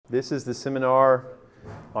This is the seminar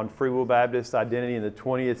on Free Will Baptist identity in the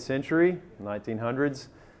 20th century, 1900s.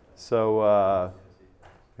 So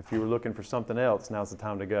if you were looking for something else, now's the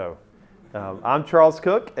time to go. I'm Charles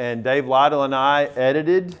Cook, and Dave Lytle and I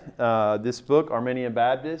edited this book, Arminian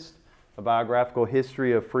Baptist, a biographical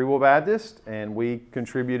history of Free Will Baptist, and we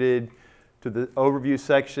contributed to the overview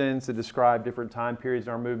sections that describe different time periods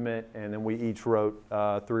in our movement, and then we each wrote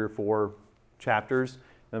 3 or 4 chapters.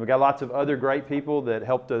 And we got lots of other great people that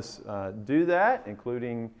helped us do that,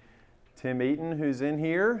 including Tim Eaton, who's in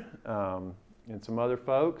here, and some other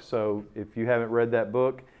folks. So if you haven't read that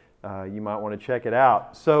book, you might want to check it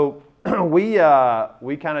out. So we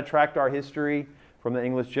kind of tracked our history from the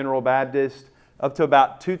English General Baptist up to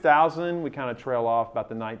about 2000. We kind of trail off about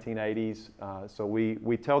the 1980s. So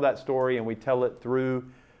we tell that story, and we tell it through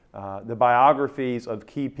the biographies of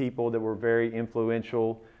key people that were very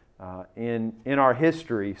influential in our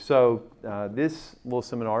history. So this little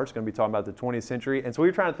seminar is going to be talking about the 20th century. And so we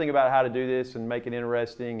were trying to think about how to do this and make it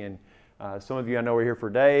interesting. And some of you I know are here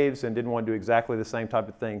for Dave's and didn't want to do exactly the same type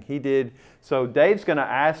of thing he did. So Dave's going to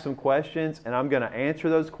ask some questions, and I'm going to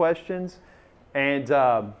answer those questions. And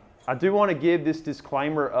I do want to give this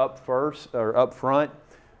disclaimer up front.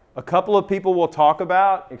 A couple of people we'll talk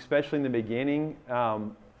about, especially in the beginning,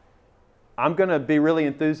 I'm going to be really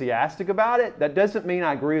enthusiastic about it. That doesn't mean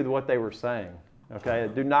I agree with what they were saying. Okay?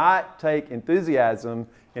 Do not take enthusiasm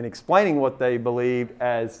in explaining what they believed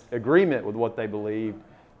as agreement with what they believed.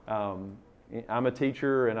 I'm a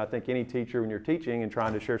teacher, and I think any teacher, when you're teaching and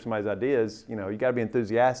trying to share somebody's ideas, you got to be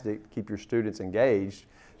enthusiastic to keep your students engaged.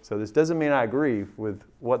 So this doesn't mean I agree with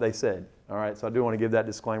what they said. All right? So I do want to give that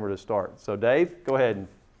disclaimer to start. So Dave, go ahead and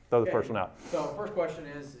throw the first one out. So first question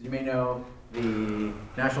is, as you may know, the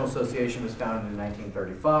National Association was founded in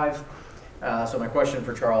 1935. So my question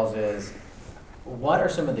for Charles is, what are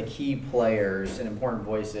some of the key players and important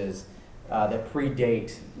voices that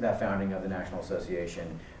predate that founding of the National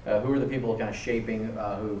Association? Who are the people kind of shaping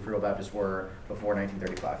who Free Will Baptists were before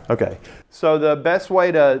 1935? Okay. So the best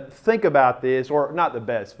way to think about this, or not the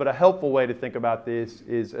best, but a helpful way to think about this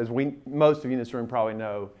is, as most of you in this room probably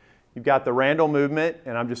know, you've got the Randall movement,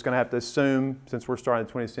 and I'm just going to have to assume, since we're starting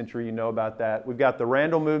the 20th century, you know about that. We've got the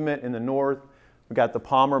Randall movement in the north. We've got the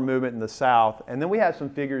Palmer movement in the south. And then we have some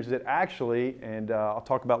figures that actually, and I'll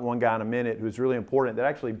talk about one guy in a minute who's really important, that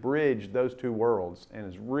actually bridged those two worlds and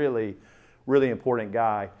is really, really important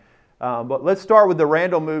guy. But let's start with the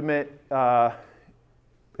Randall movement at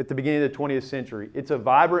the beginning of the 20th century. It's a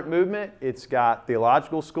vibrant movement. It's got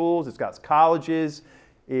theological schools. It's got colleges.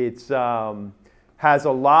 It's has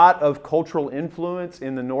a lot of cultural influence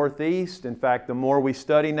in the Northeast. In fact, the more we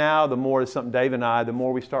study now, the more, it's something Dave and I, the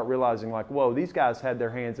more we start realizing like, whoa, these guys had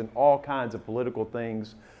their hands in all kinds of political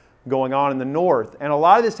things going on in the North. And a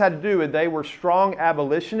lot of this had to do with they were strong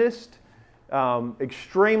abolitionists,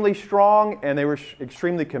 extremely strong, and they were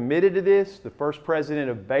extremely committed to this. The first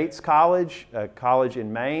president of Bates College, a college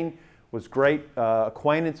in Maine, was great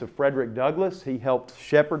acquaintance of Frederick Douglass. He helped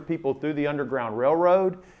shepherd people through the Underground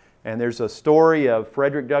Railroad. And there's a story of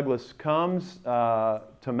Frederick Douglass comes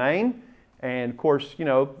to Maine. And of course,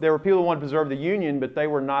 there were people who wanted to preserve the Union, but they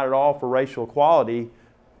were not at all for racial equality.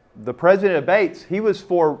 The president of Bates, he was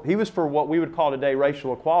for what we would call today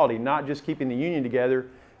racial equality, not just keeping the Union together.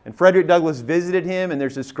 And Frederick Douglass visited him, and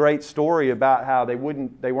there's this great story about how they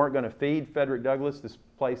weren't going to feed Frederick Douglass, this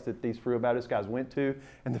place that these Free Will Baptist guys went to.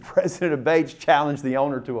 And the president of Bates challenged the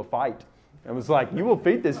owner to a fight. And was like, you will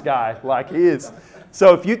feed this guy like he is.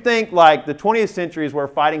 So if you think like the 20th century is where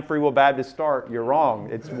fighting Free Will Baptists start, you're wrong.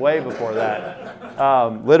 It's way before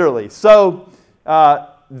that, literally. So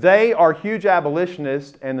they are huge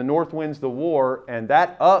abolitionists, and the North wins the war, and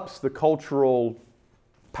that ups the cultural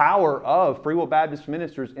power of Free Will Baptist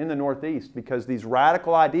ministers in the Northeast, because these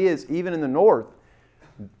radical ideas, even in the North,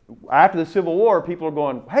 after the Civil War, people are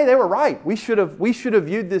going, hey, they were right. We should have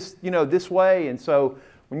viewed this, this way. And so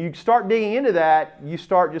when you start digging into that, you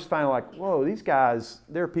start just finding like, whoa, these guys,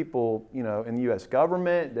 there are people, in the U.S.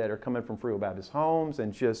 government that are coming from Free Will Baptist homes,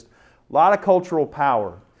 and just a lot of cultural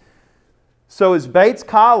power. So as Bates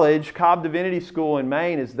College, Cobb Divinity School in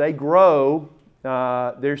Maine, as they grow,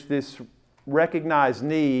 there's this recognized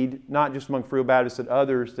need, not just among Free Will Baptists and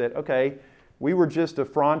others, that, okay, we were just a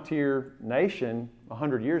frontier nation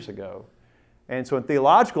 100 years ago. And so in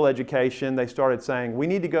theological education, they started saying, we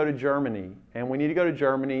need to go to Germany, and we need to go to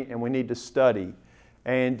Germany, and we need to study.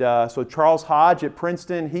 And so Charles Hodge at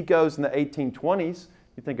Princeton, he goes in the 1820s.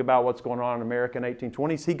 You think about what's going on in America in the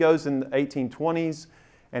 1820s. He goes in the 1820s,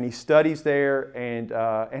 and he studies there,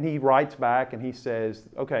 and he writes back, and he says,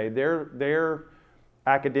 okay, their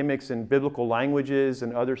academics in biblical languages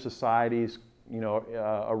and other societies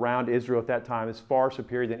around Israel at that time is far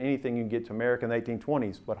superior than anything you can get to America in the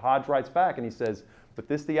 1820s. But Hodge writes back and he says, but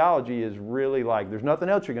this theology is really like, there's nothing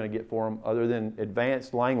else you're going to get for them other than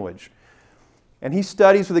advanced language. And he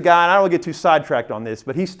studies with a guy, and I don't want to get too sidetracked on this,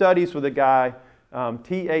 but he studies with a guy,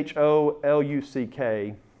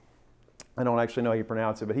 Tholuck. I don't actually know how you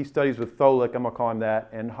pronounce it, but he studies with Tholuck, I'm going to call him that,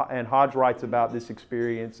 and Hodge writes about this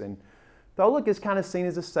experience. And Tholuck is kind of seen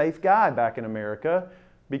as a safe guy back in America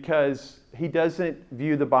because he doesn't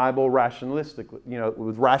view the Bible rationalistically,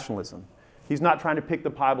 with rationalism. He's not trying to pick the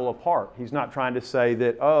Bible apart. He's not trying to say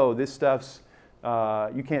that, oh, this stuff's,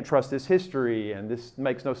 you can't trust this history, and this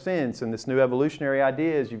makes no sense, and this new evolutionary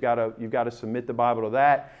ideas, you've got to submit the Bible to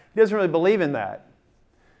that. He doesn't really believe in that.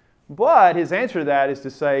 But his answer to that is to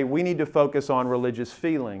say we need to focus on religious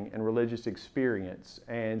feeling and religious experience.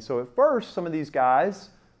 And so at first, some of these guys,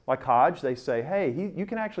 like Hodge, they say, hey, you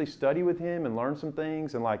can actually study with him and learn some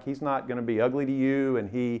things, and like he's not going to be ugly to you,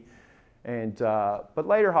 but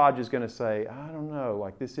later Hodge is going to say, I don't know,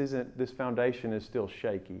 like this foundation is still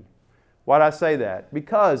shaky. Why did I say that?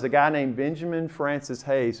 Because a guy named Benjamin Francis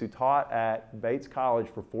Hayes, who taught at Bates College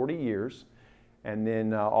for 40 years, and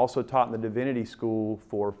then also taught in the divinity school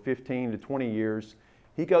for 15 to 20 years,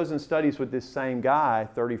 he goes and studies with this same guy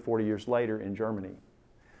 30, 40 years later in Germany.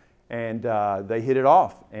 And they hit it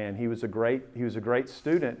off, and he was a great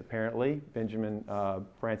student, apparently, Benjamin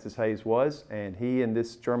Francis Hayes was, and he and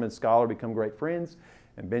this German scholar become great friends,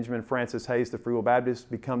 and Benjamin Francis Hayes, the Free Will Baptist,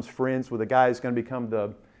 becomes friends with a guy who's going to become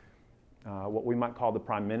the what we might call the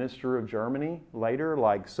Prime Minister of Germany later.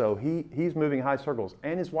 So he's moving high circles,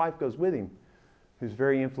 and his wife goes with him, who's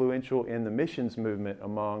very influential in the missions movement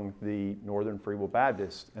among the Northern Free Will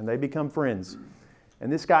Baptists, and they become friends.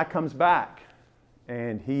 And this guy comes back,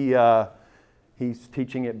 and he's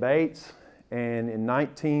teaching at Bates, and in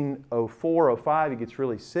 1904-05 he gets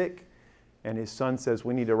really sick, and his son says,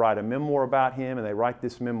 we need to write a memoir about him, and they write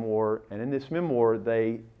this memoir, and in this memoir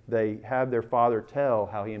they have their father tell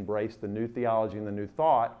how he embraced the new theology and the new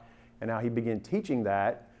thought, and how he began teaching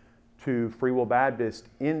that to Free Will Baptists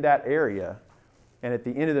in that area. And at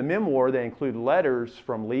the end of the memoir, they include letters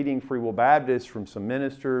from leading Free Will Baptists, from some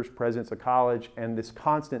ministers, presidents of college, and this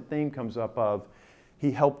constant theme comes up of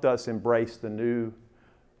he helped us embrace the new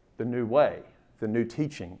way, the new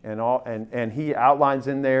teaching. And he outlines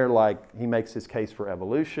in there, like, he makes his case for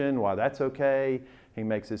evolution, why that's okay. He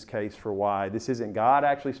makes his case for why this isn't God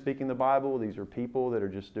actually speaking the Bible. These are people that are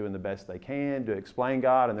just doing the best they can to explain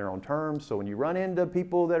God in their own terms. So when you run into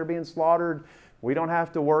people that are being slaughtered, we don't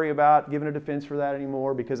have to worry about giving a defense for that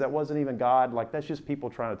anymore because that wasn't even God. Like, that's just people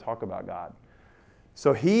trying to talk about God.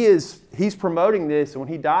 So he's promoting this, and when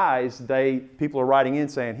he dies, people are writing in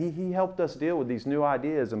saying, he helped us deal with these new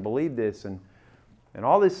ideas and believe this and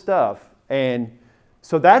all this stuff. And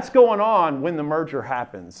so that's going on when the merger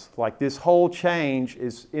happens. Like, this whole change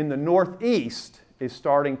is in the Northeast is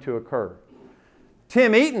starting to occur.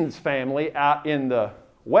 Tim Eaton's family out in the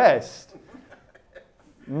West,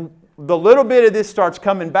 the little bit of this starts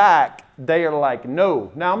coming back, they are like,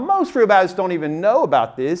 no. Now, most Free Baptists don't even know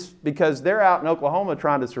about this because they're out in Oklahoma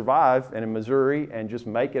trying to survive and in Missouri and just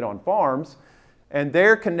make it on farms. And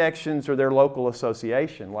their connections are their local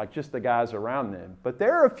association, like just the guys around them. But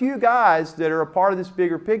there are a few guys that are a part of this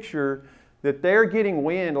bigger picture that they're getting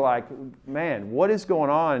wind like, man, what is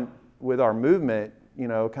going on with our movement?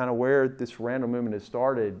 Kind of where this random movement has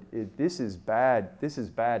started. This is bad. This is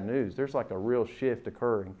bad news. There's like a real shift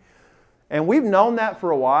occurring. And we've known that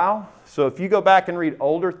for a while. So if you go back and read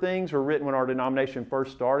older things were written when our denomination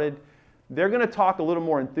first started, they're going to talk a little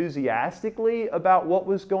more enthusiastically about what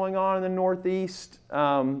was going on in the Northeast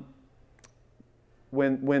when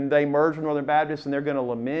they merged with Northern Baptists, and they're going to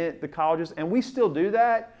lament the colleges. And we still do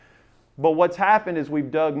that. But what's happened is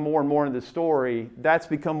we've dug more and more into the story. That's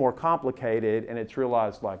become more complicated, and it's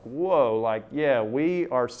realized like, whoa, like, yeah, we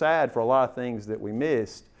are sad for a lot of things that we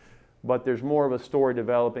missed. But there's more of a story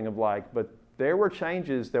developing of like, but there were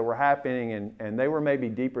changes that were happening, and they were maybe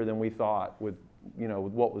deeper than we thought with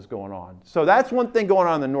what was going on. So that's one thing going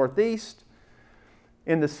on in the Northeast.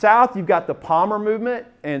 In the South, you've got the Palmer movement.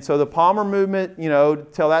 And so the Palmer movement, to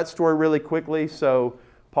tell that story really quickly. So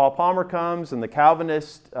Paul Palmer comes, and the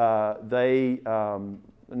Calvinists, a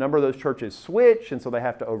number of those churches switch, and so they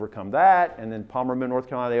have to overcome that. And then Palmer movement, North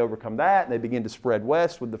Carolina, they overcome that, and they begin to spread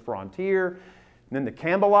west with the Frontier. And then the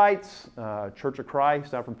Campbellites, Church of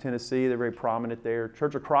Christ out from Tennessee, they're very prominent there.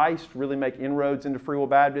 Church of Christ really make inroads into Free Will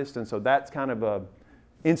Baptist, and so that's kind of a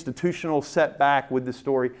institutional setback with the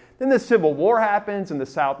story. Then the Civil War happens, and the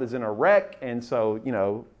South is in a wreck, and so,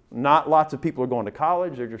 not lots of people are going to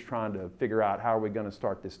college. They're just trying to figure out how are we going to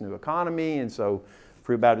start this new economy, and so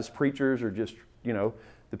Free Baptist preachers are just,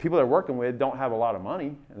 the people they're working with don't have a lot of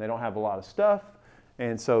money and they don't have a lot of stuff.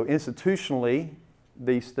 And so institutionally,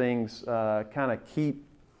 these things kind of keep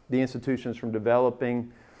the institutions from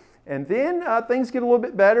developing. And then things get a little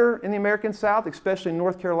bit better in the American South, especially in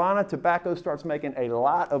North Carolina. Tobacco starts making a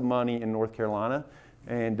lot of money in North Carolina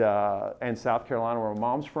and South Carolina, where my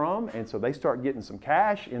mom's from. And so they start getting some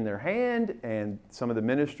cash in their hand, and some of the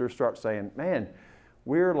ministers start saying, man,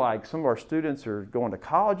 we're like, some of our students are going to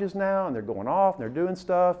colleges now, and they're going off, and they're doing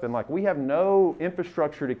stuff, and like we have no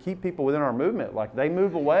infrastructure to keep people within our movement. Like they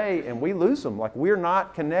move away, and we lose them. Like we're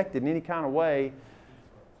not connected in any kind of way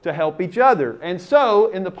to help each other. And so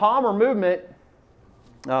in the Palmer movement,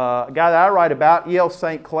 a guy that I write about, E.L.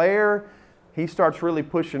 St. Clair, he starts really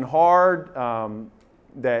pushing hard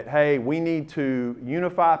that, hey, we need to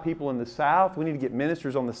unify people in the South. We need to get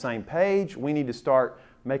ministers on the same page. We need to start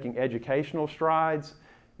making educational strides.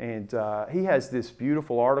 And he has this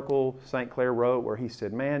beautiful article St. Clair wrote where he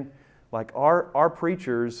said, man, like our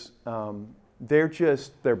preachers, they're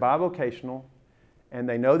bivocational, and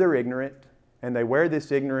they know they're ignorant, and they wear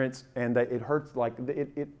this ignorance, and it hurts, like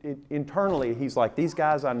it internally, he's like, these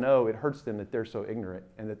guys I know, it hurts them that they're so ignorant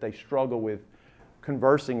and that they struggle with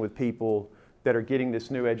conversing with people that are getting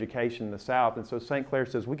this new education in the South. And so St. Clair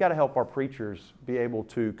says, we got to help our preachers be able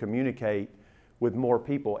to communicate with more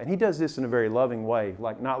people. And he does this in a very loving way,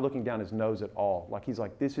 like not looking down his nose at all. Like he's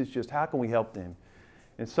like, this is just, how can we help them?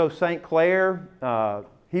 And so St. Clair,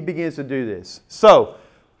 he begins to do this. So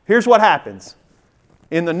here's what happens.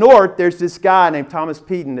 In the North, there's this guy named Thomas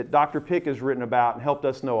Peden that Dr. Pick has written about and helped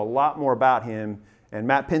us know a lot more about him. And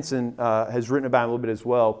Matt Pinson has written about him a little bit as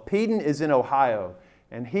well. Peden is in Ohio.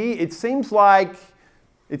 And it seems like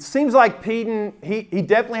Peden, he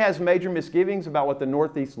definitely has major misgivings about what the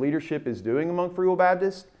Northeast leadership is doing among Free Will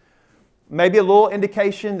Baptists. Maybe a little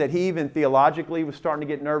indication that he even theologically was starting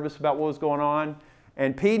to get nervous about what was going on.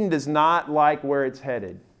 And Peden does not like where it's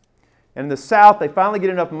headed. And in the South, they finally get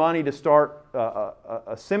enough money to start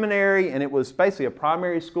a seminary, and it was basically a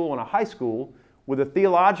primary school and a high school with a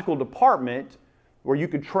theological department where you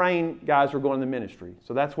could train guys who are going to the ministry.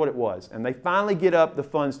 So that's what it was. And they finally get up the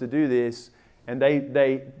funds to do this, and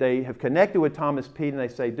they have connected with Thomas Peden, and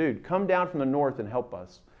they say, dude, come down from the North and help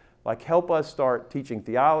us. Like, help us start teaching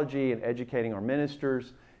theology and educating our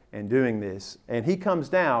ministers and doing this. And he comes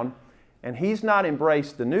down, and he's not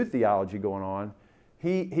embraced the new theology going on.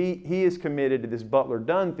 He is committed to this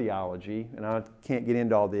Butler-Dunn theology, and I can't get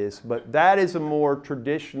into all this, but that is a more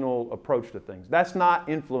traditional approach to things. That's not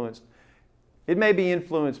influenced. It may be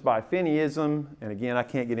influenced by Finneyism, and again, I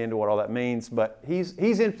can't get into what all that means, but he's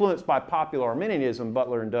influenced by popular Arminianism,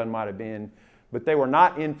 Butler and Dunn might have been, but they were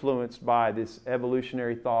not influenced by this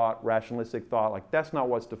evolutionary thought, rationalistic thought. Like, that's not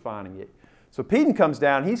what's defining it. So Peden comes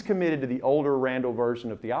down, he's committed to the older Randall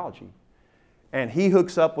version of theology. And he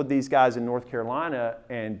hooks up with these guys in North Carolina,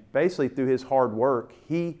 and basically through his hard work,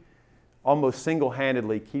 he almost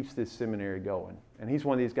single-handedly keeps this seminary going. And he's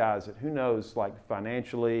one of these guys that, who knows, like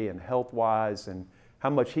financially and health-wise, and how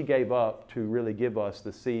much he gave up to really give us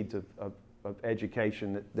the seeds of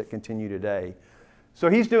education that continue today. So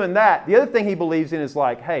he's doing that. The other thing he believes in is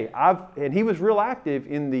like, hey, and he was real active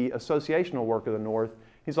in the associational work of the North.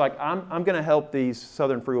 He's like, I'm going to help these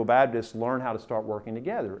Southern Free Will Baptists learn how to start working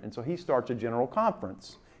together. And so he starts a general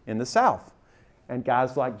conference in the South. And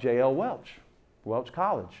guys like J.L. Welch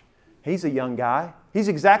College. He's a young guy. He's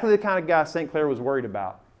exactly the kind of guy St. Clair was worried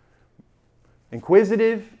about.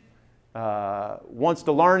 Inquisitive, wants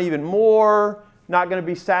to learn even more, not going to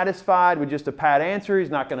be satisfied with just a pat answer.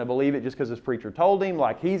 He's not going to believe it just because his preacher told him.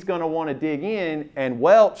 Like, he's going to want to dig in. And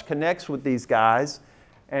Welch connects with these guys.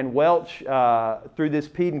 And Welch, through this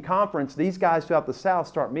Peden conference, these guys throughout the South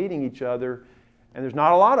start meeting each other. And there's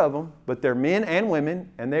not a lot of them, but they're men and women,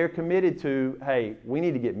 and they're committed to, hey, we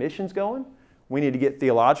need to get missions going, we need to get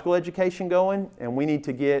theological education going, and we need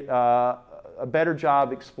to get a better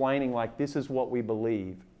job explaining, like, this is what we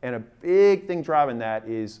believe. And a big thing driving that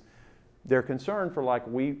is they're concerned for, like,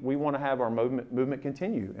 we want to have our movement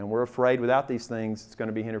continue, and we're afraid without these things it's going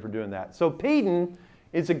to be hindered from doing that. So Peden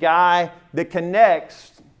is a guy that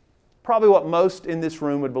connects probably what most in this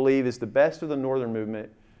room would believe is the best of the Northern movement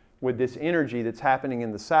with this energy that's happening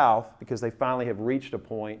in the South, because they finally have reached a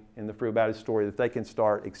point in the Free Will Baptist story that they can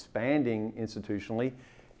start expanding institutionally.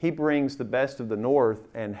 He brings the best of the North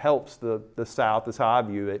and helps the South, is how I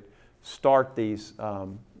view it, start these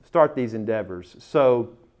endeavors. So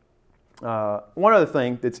one other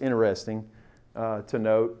thing that's interesting to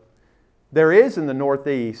note, there is in the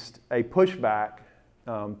Northeast a pushback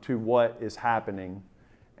to what is happening.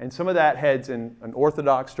 And some of that heads in an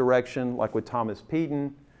orthodox direction, like with Thomas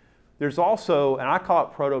Peden. there's also, and I call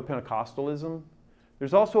it proto-Pentecostalism,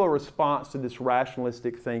 there's also a response to this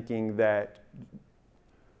rationalistic thinking that,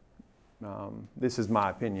 this is my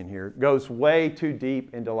opinion here, goes way too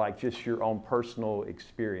deep into like just your own personal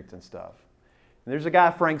experience and stuff. And there's a guy,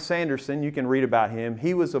 Frank Sanderson, you can read about him.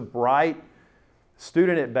 He was a bright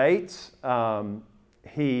student at Bates. Sean,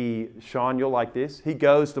 you'll like this. He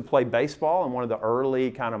goes to play baseball in one of the early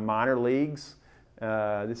kind of minor leagues.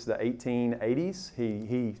 This is the 1880s.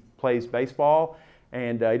 He plays baseball,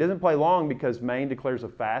 and he doesn't play long because Maine declares a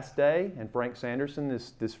fast day. And Frank Sanderson,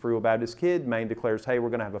 this Free Will Baptist kid, Maine declares, hey, we're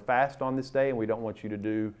going to have a fast on this day, and we don't want you to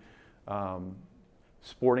do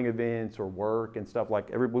sporting events or work and stuff like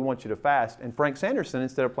we want you to fast. And Frank Sanderson,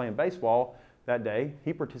 instead of playing baseball that day,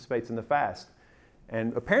 he participates in the fast.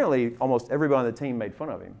 And apparently almost everybody on the team made fun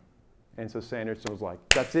of him. And so Sanderson was like,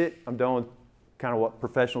 that's it, I'm done with kind of what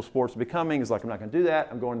professional sports are becoming. He's like, I'm not going to do that,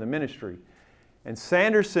 I'm going to the ministry. And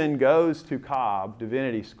Sanderson goes to Cobb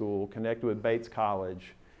Divinity School, connected with Bates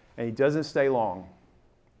College, and he doesn't stay long.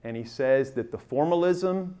 And he says that the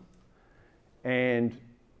formalism and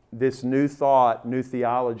this new thought, new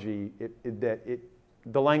theology,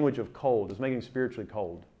 the language of cold is making him spiritually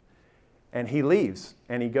cold. And he leaves,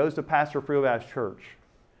 and he goes to pastor Free Will Baptist Church.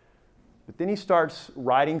 But then he starts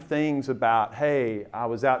writing things about, hey, I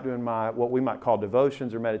was out doing what we might call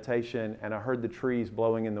devotions or meditation, and I heard the trees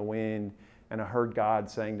blowing in the wind, and I heard God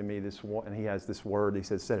saying to me this, and he has this word, he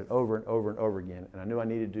said it over and over and over again, and I knew I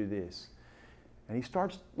needed to do this. And he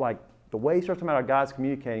starts, the way he starts talking about how God's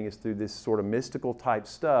communicating is through this sort of mystical type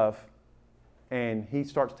stuff, and he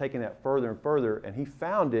starts taking that further and further, and he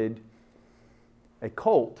founded a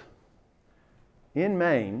cult in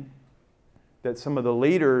Maine that some of the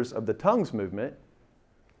leaders of the Tongues movement,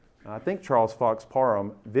 I think Charles Fox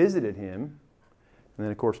Parham, visited him. And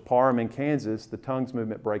then, of course, Parham in Kansas, the Tongues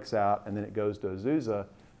movement breaks out, and then it goes to Azusa.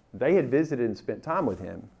 They had visited and spent time with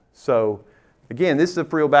him. So, again, this is a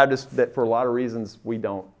Free Will Baptist that for a lot of reasons we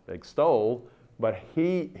don't extol, but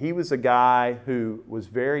he was a guy who was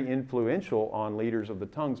very influential on leaders of the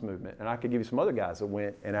Tongues movement. And I could give you some other guys that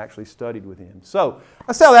went and actually studied with him. So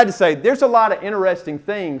I say all that to say there's a lot of interesting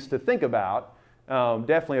things to think about,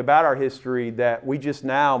 definitely about our history, that we just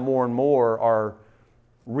now more and more are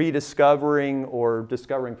rediscovering or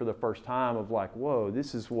discovering for the first time of like, whoa,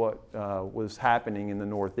 this is what was happening in the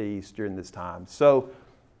Northeast during this time. So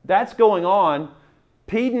that's going on.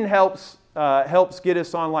 Peden helps get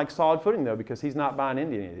us on like solid footing though, because he's not buying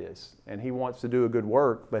into any of this, and he wants to do a good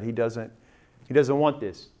work, but he doesn't want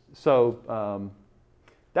this. So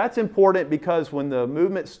that's important, because when the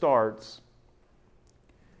movement starts,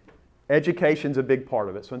 education's a big part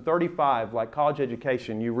of it. So in 35, like college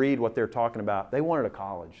education, you read what they're talking about. They wanted a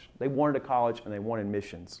college. They wanted a college, and they wanted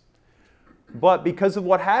missions. But because of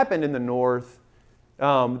what happened in the North,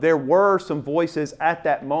 there were some voices at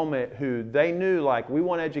that moment who they knew, like, we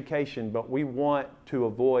want education, but we want to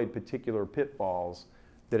avoid particular pitfalls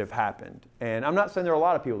that have happened. And I'm not saying there are a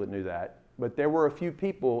lot of people that knew that, but there were a few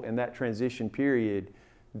people in that transition period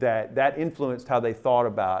that influenced how they thought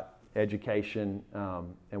about education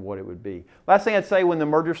and what it would be. Last thing I'd say, when the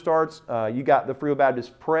merger starts, you got the Free Will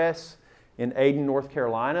Baptist Press in Ayden, North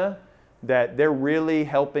Carolina, that they're really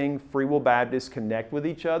helping Free Will Baptists connect with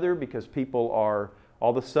each other, because people are all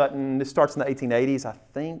of a sudden, this starts in the 1880s, I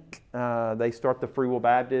think. They start the Free Will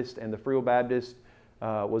Baptist, and the Free Will Baptist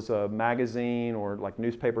was a magazine or like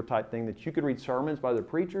newspaper type thing that you could read sermons by the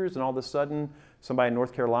preachers, and all of a sudden somebody in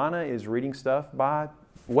North Carolina is reading stuff by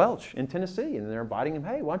Welch in Tennessee, and they're inviting him,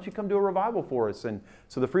 hey, why don't you come do a revival for us? And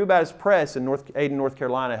so the Free Will Baptist Press in Ayden, North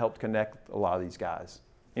Carolina helped connect a lot of these guys.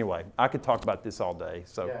 Anyway, I could talk about this all day,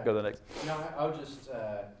 so yeah. Go to the next. No, I'll just,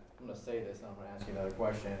 I'm going to say this, and I'm going to ask you another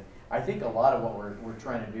question. I think a lot of what we're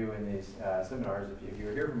trying to do in these seminars, if you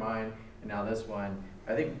were here for mine and now this one,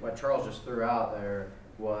 I think what Charles just threw out there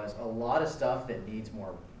was a lot of stuff that needs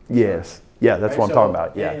more. Yes. Yeah, that's what I'm talking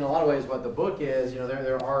about. Yeah. In a lot of ways, what the book is,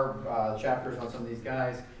 there are chapters on some of these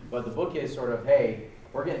guys, but the book is sort of, hey,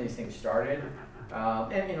 we're getting these things started.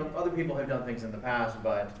 And other people have done things in the past,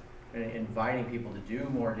 but inviting people to do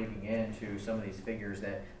more digging into some of these figures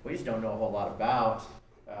that we just don't know a whole lot about.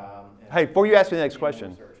 Hey, before you ask me the next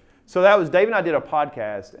question. So that was, Dave and I did a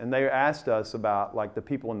podcast, and they asked us about like the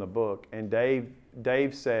people in the book, and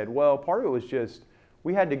Dave said, well, part of it was just,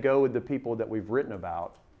 we had to go with the people that we've written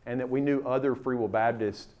about, and that we knew other Free Will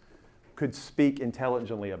Baptists could speak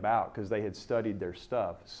intelligently about, because they had studied their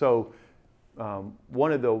stuff. So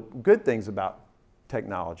one of the good things about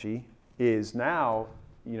technology is now,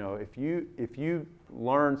 if you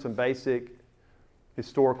learn some basic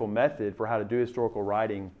historical method for how to do historical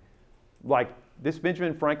writing, like this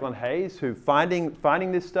Benjamin Franklin Hayes, who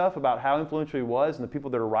finding this stuff about how influential he was and the people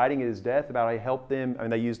that are writing at his death about how he helped them, I mean,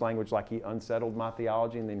 they used language like he unsettled my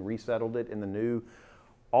theology and then resettled it in the new.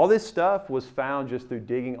 All this stuff was found just through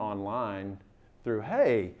digging online through,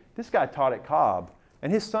 hey, this guy taught at Cobb.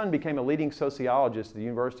 And his son became a leading sociologist at the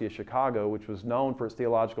University of Chicago, which was known for its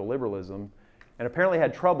theological liberalism, and apparently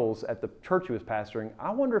had troubles at the church he was pastoring. I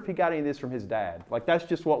wonder if he got any of this from his dad. Like, that's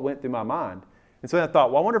just what went through my mind. And so then I thought,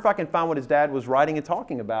 well, I wonder if I can find what his dad was writing and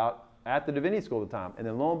talking about at the divinity school at the time. And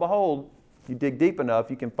then lo and behold, you dig deep enough,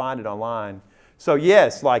 you can find it online. So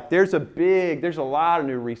yes, like there's a lot of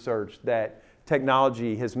new research that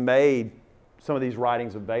technology has made some of these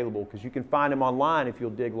writings available, because you can find them online if you'll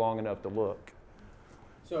dig long enough to look.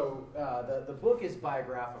 So the book is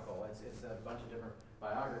biographical. It's a bunch of different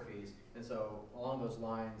biographies. And so along those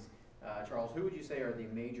lines, Charles, who would you say are the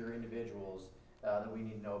major individuals that we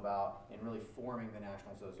need to know about in really forming the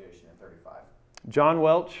National Association in 35? John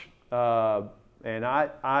Welch, and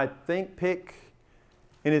I think Pick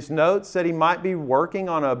in his notes said he might be working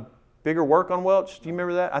on a bigger work on Welch. Do you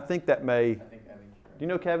remember that? I think that may. Do you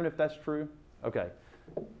know, Kevin, if that's true? Okay.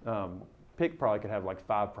 Pick probably could have like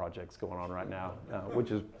 5 projects going on right now, which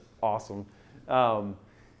is awesome.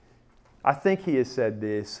 I think he has said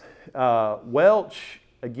this. Welch,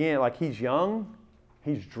 again, like he's young,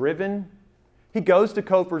 he's driven. He goes to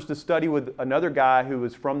Cofer's to study with another guy who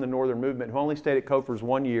was from the Northern Movement, who only stayed at Cofer's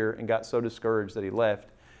 1 year and got so discouraged that he left.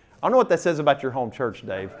 I don't know what that says about your home church,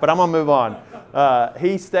 Dave, but I'm going to move on.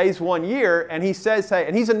 He stays 1 year, and he says, hey,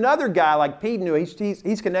 and he's another guy like Peden, who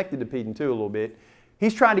he's connected to Peden too a little bit.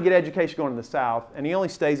 He's trying to get education going in the South, and he only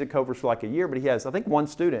stays at Cofer's for like a year, but he has, I think, 1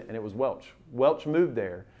 student, and it was Welch. Welch moved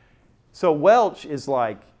there. So Welch is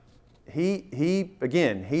like, he's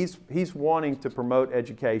wanting to promote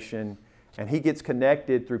education, and he gets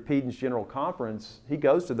connected through Peden's General Conference. He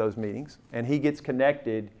goes to those meetings, and he gets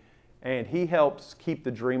connected, and he helps keep the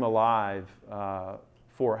dream alive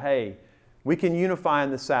for, hey, we can unify in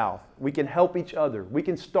the South. We can help each other. We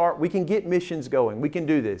can get missions going. We can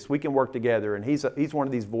do this. We can work together. And he's one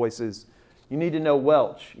of these voices. You need to know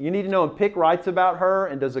Welch. You need to know, and Pick writes about her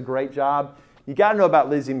and does a great job. You got to know about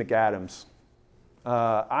Lizzie McAdams.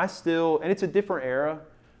 And it's a different era,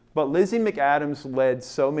 but Lizzie McAdams led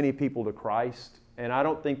so many people to Christ, and I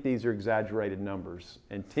don't think these are exaggerated numbers.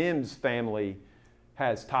 And Tim's family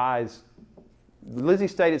has ties. Lizzie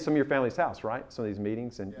stayed at some of your family's house, right? Some of these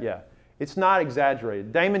meetings, and yeah. It's not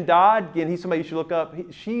exaggerated. Damon Dodd, again, he's somebody you should look up.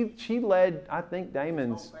 She led, I think,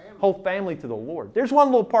 Damon's whole family to the Lord. There's one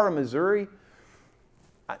little part of Missouri,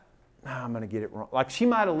 I'm going to get it wrong. Like, she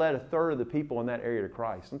might have led 1/3 of the people in that area to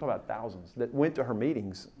Christ. I'm talking about thousands that went to her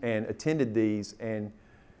meetings and attended these. And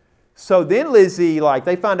so then Lizzie, like,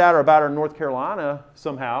 they find out about her in North Carolina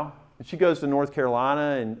somehow. And she goes to North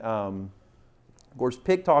Carolina, and of course,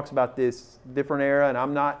 Pick talks about this different era, and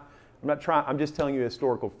I'm not trying, I'm just telling you a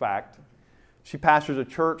historical fact. She pastors a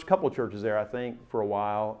couple of churches there, I think, for a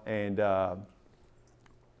while. And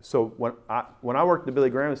so when I worked at the Billy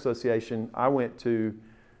Graham Association, I went to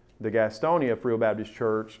the Gastonia Free Will Baptist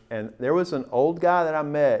Church, and there was an old guy that I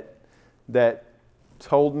met that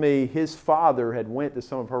told me his father had went to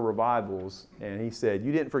some of her revivals, and he said,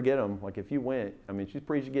 you didn't forget him. Like, if you went, I mean, she's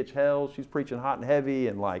preaching against hell, she's preaching hot and heavy,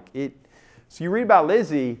 and like it. So you read about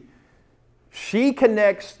Lizzie, she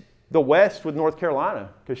connects the West with North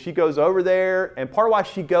Carolina, because she goes over there, and part of why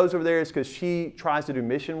she goes over there is because she tries to do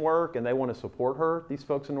mission work, and they want to support her. These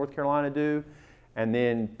folks in North Carolina do. And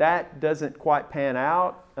then that doesn't quite pan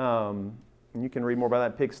out. And you can read more about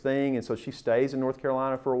that Pick's thing. And so she stays in North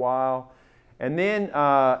Carolina for a while. And then,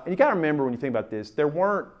 and you got to remember when you think about this, there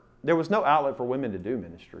was no outlet for women to do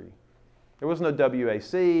ministry. There was no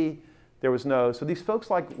WAC. So these folks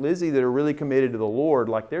like Lizzie that are really committed to the Lord,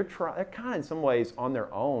 like they're kind of in some ways on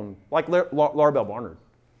their own. Like Laura Bell Barnard.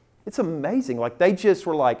 It's amazing. Like they just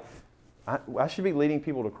were like, I should be leading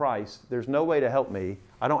people to Christ. There's no way to help me.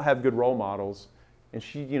 I don't have good role models. And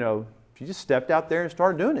she just stepped out there and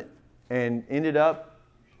started doing it and ended up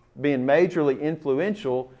being majorly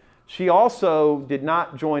influential. She also did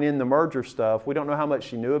not join in the merger stuff. We don't know how much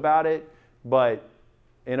she knew about it, but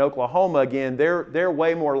in Oklahoma, again, they're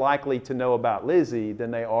way more likely to know about Lizzie than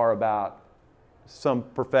they are about some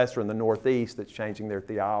professor in the Northeast that's changing their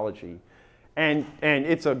theology. And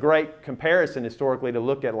it's a great comparison historically to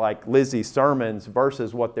look at like Lizzie's sermons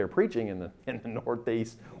versus what they're preaching in the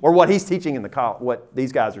Northeast, or what he's teaching in what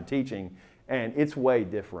these guys are teaching, and it's way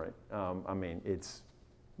different. I mean, it's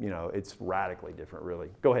radically different, really.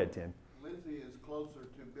 Go ahead, Tim. Lizzie is closer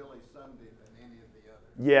to Billy Sunday than any of the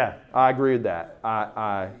others. Yeah, I agree with that.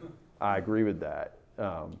 I agree with that.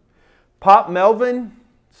 Pop Melvin,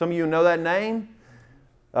 Some of you know that name.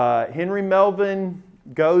 Henry Melvin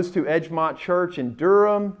goes to Edgemont Church in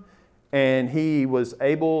Durham, and he was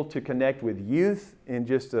able to connect with youth in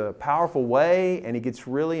just a powerful way, and he gets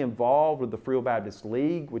really involved with the Free Will Baptist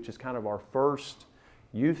League, which is kind of our first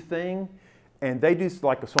youth thing. And they do, so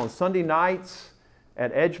on Sunday nights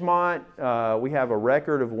at Edgemont, we have a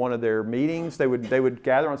record of one of their meetings. They would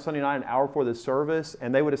gather on Sunday night an hour before the service,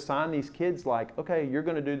 and they would assign these kids okay, you're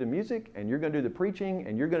going to do the music, and you're going to do the preaching,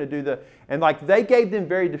 and you're going to do and they gave them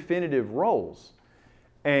very definitive roles.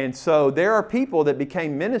 And so there are people that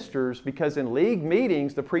became ministers because in league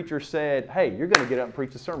meetings, the preacher said, hey, you're going to get up and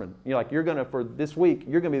preach the sermon. You're going to, for this week,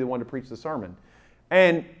 you're going to be the one to preach the sermon.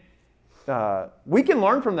 And we can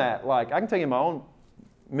learn from that. I can tell you in my own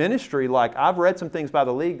ministry, I've read some things by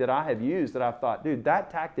the league that I have used that I've thought, dude,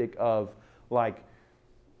 that tactic of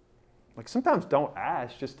sometimes don't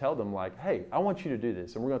ask, just tell them hey, I want you to do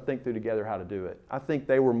this and we're going to think through together how to do it. I think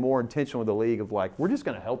they were more intentional with the league of we're just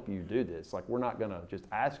going to help you do this. We're not going to just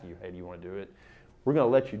ask you, hey, do you want to do it? We're going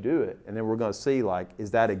to let you do it, and then we're going to see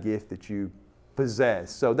is that a gift that you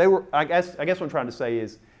possess? So they were, I guess what I'm trying to say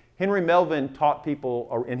is Henry Melvin taught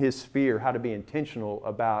people in his sphere how to be intentional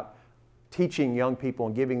about teaching young people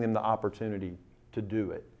and giving them the opportunity to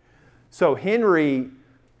do it. So Henry,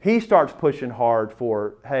 he starts pushing hard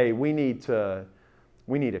for, hey, we need a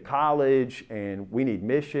college and we need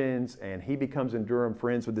missions, and he becomes in Durham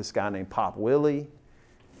friends with this guy named Pop Willie,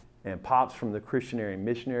 and Pop's from the Christian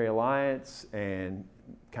Missionary Alliance and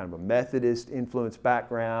kind of a Methodist influence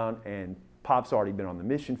background, and Pop's already been on the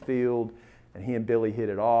mission field, and he and Billy hit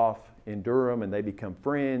it off in Durham, and they become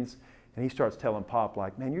friends. And he starts telling Pop,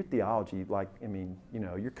 man, your theology,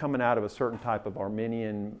 you're coming out of a certain type of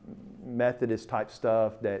Arminian Methodist type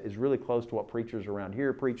stuff that is really close to what preachers around here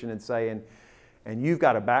are preaching and saying, and you've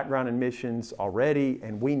got a background in missions already,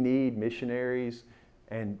 and we need missionaries,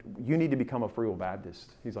 and you need to become a Free Will Baptist.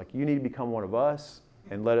 He's like, you need to become one of us,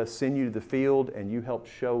 and let us send you to the field, and you help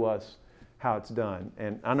show us how it's done.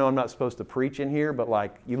 And I know I'm not supposed to preach in here, but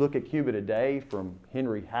you look at Cuba today from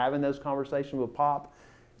Henry having those conversations with Pop,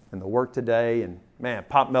 and the work today, and man,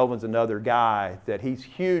 Pop Melvin's another guy that he's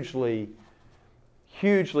hugely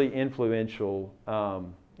influential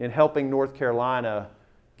in helping North Carolina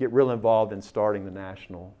get real involved in starting the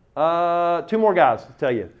national. Two more guys, I'll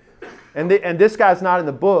tell you. And this guy's not in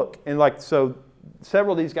the book, and so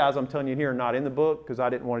several of these guys I'm telling you here are not in the book because I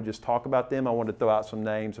didn't want to just talk about them. I wanted to throw out some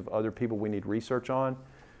names of other people we need research on.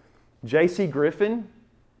 J.C. Griffin,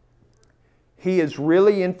 he is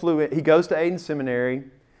really influential. He goes to Aden Seminary.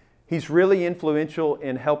 He's really influential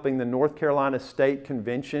in helping the North Carolina State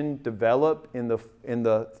Convention develop in the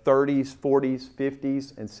 30s, 40s,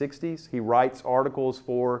 50s, and 60s. He writes articles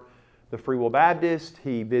for the Free Will Baptist.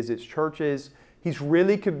 He visits churches. He's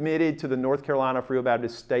really committed to the North Carolina Free Will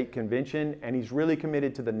Baptist State Convention, and he's really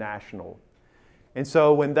committed to the national. And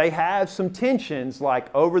so when they have some tensions,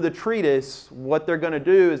 over the treatise, what they're going to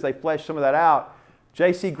do is they flesh some of that out.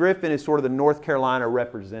 J.C. Griffin is sort of the North Carolina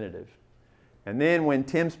representative. And then when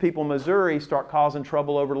Tim's people in Missouri start causing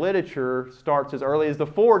trouble over literature, starts as early as the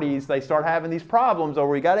 40s, they start having these problems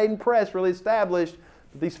over, we got Aden Press really established,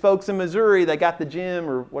 but these folks in Missouri, they got the gym,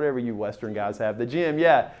 or whatever you Western guys have, the gym,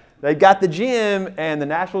 yeah. They've got the gym, and the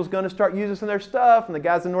National's going to start using some of their stuff, and the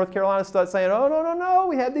guys in North Carolina start saying, oh, no,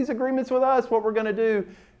 we have these agreements with us, what we're going to do.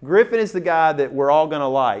 Griffin is the guy that we're all going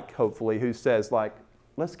to hopefully, who says,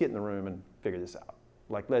 let's get in the room and figure this out.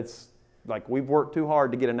 We've worked too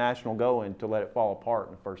hard to get a national going to let it fall apart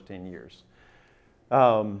in the first 10 years.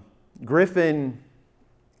 Griffin,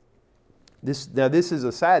 this is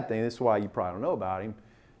a sad thing. This is why you probably don't know about him.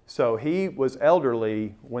 So he was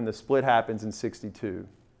elderly when the split happens in 62.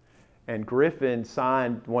 And Griffin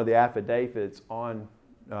signed one of the affidavits on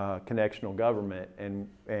connectional government. And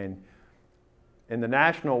in the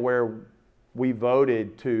national where we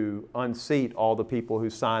voted to unseat all the people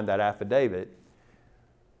who signed that affidavit,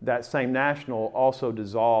 that same national also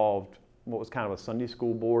dissolved what was kind of a Sunday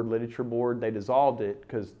school board, literature board. They dissolved it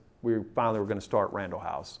because we finally were going to start Randall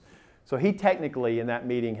House. So he technically in that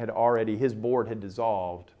meeting his board had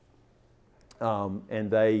dissolved.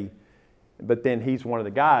 But then he's one of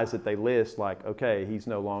the guys that they list okay, he's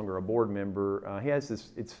no longer a board member. He has this,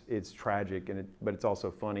 it's tragic, but it's also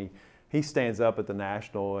funny. He stands up at the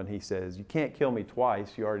national and he says, you can't kill me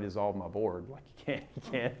twice, you already dissolved my board. You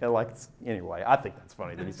can't. Anyway, I think that's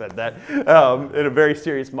funny that he said that in a very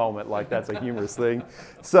serious moment, that's a humorous thing.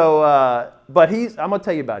 So, but I'm going to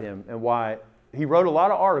tell you about him and why. He wrote a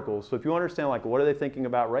lot of articles, so if you understand, what are they thinking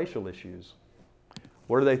about racial issues?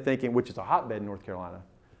 What are they thinking, which is a hotbed in North Carolina?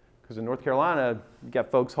 Because in North Carolina, you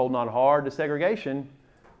got folks holding on hard to segregation,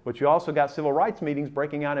 But you also got civil rights meetings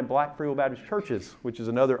breaking out in black Free Will Baptist churches, which is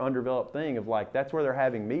another undeveloped thing of like, that's where they're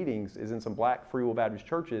having meetings, is in some black Free Will Baptist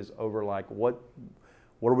churches over like, what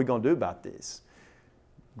are we going to do about this?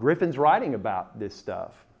 Griffin's writing about this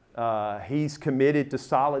stuff. He's committed to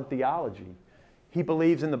solid theology. He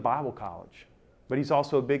believes in the Bible college, but he's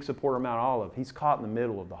also a big supporter of Mount Olive. He's caught in the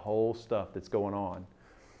middle of the whole stuff that's going on.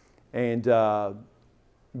 And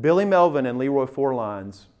Billy Melvin and Leroy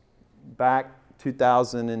Fourlines, back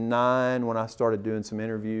 2009 when I started doing some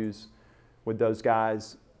interviews with those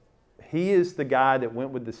guys, he is the guy that went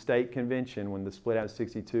with the state convention when the split out in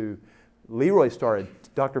 62.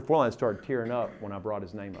 Dr. Fourlines started tearing up when I brought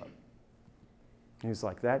his name up. He's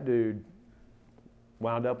like, that dude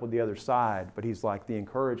wound up with the other side, but he's like, the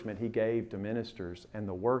encouragement he gave to ministers and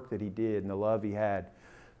the work that he did and the love he had.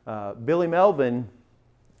 Billy Melvin,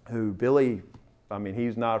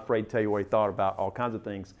 he's not afraid to tell you what he thought about all kinds of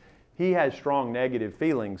things. He has strong negative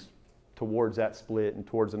feelings towards that split and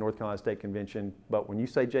towards the North Carolina State Convention. But when you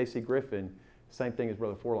say J.C. Griffin, same thing as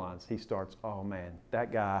Brother Fourlines. He starts, oh man,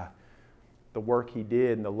 that guy, the work he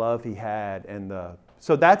did and the love he had,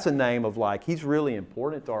 so that's a name of like, he's really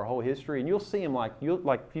important to our whole history. And you'll see him like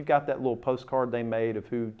if you've got that little postcard they made of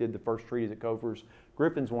who did the first treatise at Cofer's,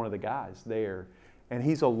 Griffin's one of the guys there. And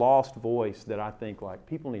he's a lost voice that I think like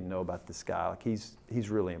people need to know about this guy. Like he's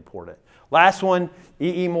really important. Last one,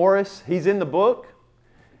 E.E. Morris. He's in the book.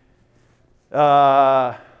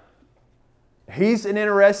 He's an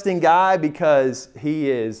interesting guy because he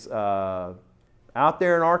is out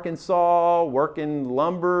there in Arkansas working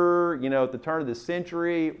lumber, at the turn of the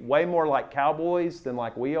century, way more like cowboys than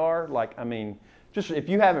like we are. Just if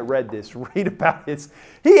you haven't read this, read about this.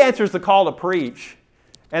 He answers the call to preach.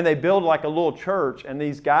 And they build like a little church, and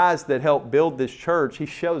these guys that help build this church, he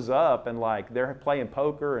shows up and like they're playing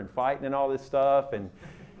poker and fighting and all this stuff, and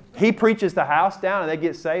he preaches the house down, and they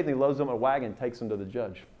get saved, and he loads them in a wagon and takes them to the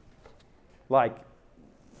judge. Like,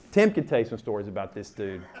 Tim could tell you some stories about this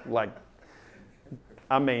dude.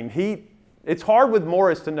 It's hard with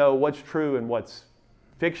Morris to know what's true and what's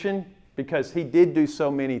fiction because he did do so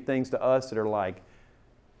many things to us that are like,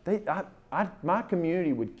 my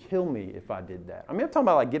community would kill me if I did that. I'm talking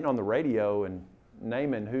about like getting on the radio and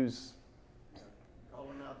naming who's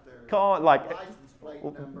Calling out their license plate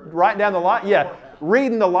number. Writing down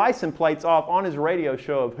reading the license plates off on his radio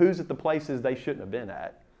show of who's at the places they shouldn't have been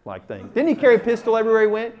at, like thing. Didn't he carry a pistol everywhere he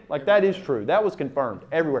went? Like that is true. That was confirmed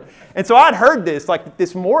everywhere. And so I'd heard this, like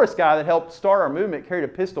this Morris guy that helped start our movement carried a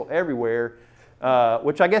pistol everywhere.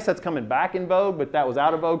 Which I guess that's coming back in vogue, but that was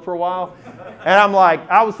out of vogue for a while. And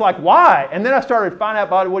I was like, why? And then I started finding out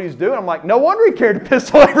about what he was doing. I'm like, no wonder he carried a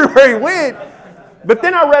pistol everywhere he went. But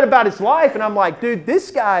then I read about his life, and I'm like, dude, this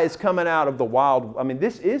guy is coming out of the wild.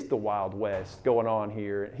 This is the Wild West going on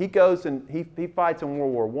here. He goes and he fights in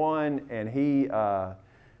World War I,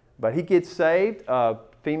 but he gets saved.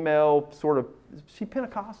 Female sort of, she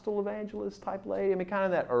Pentecostal evangelist type lady. Kind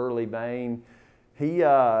of that early vein. He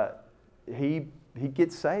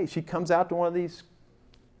gets saved. She comes out to one of these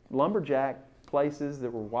lumberjack places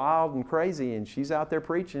that were wild and crazy, and she's out there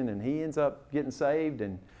preaching, and he ends up getting saved.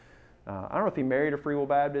 And I don't know if he married a Free Will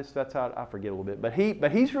Baptist. That's how I forget a little bit. But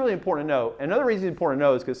he's really important to know. Another reason he's important to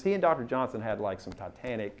know is because he and Dr. Johnson had like some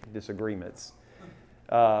titanic disagreements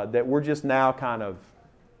that we're just now kind of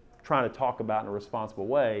trying to talk about in a responsible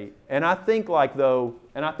way. And I think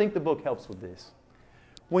the book helps with this.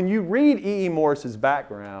 When you read E.E. Morris's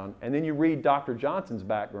background and then you read Dr. Johnson's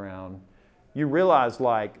background, you realize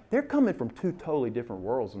like they're coming from two totally different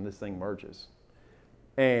worlds when this thing merges.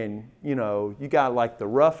 And, you got like the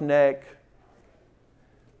roughneck,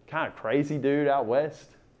 kind of crazy dude out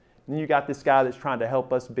west. And then you got this guy that's trying to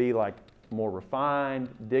help us be like more refined,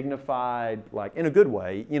 dignified, like in a good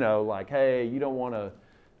way, like, hey, you don't want to,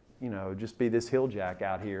 just be this hilljack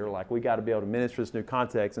out here. Like, we got to be able to minister this new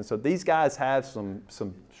context. And so these guys have some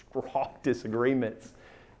strong disagreements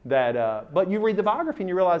that, but you read the biography and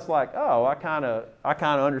you realize like, oh, I kind of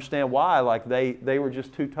understand why. Like they were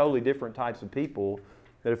just two totally different types of people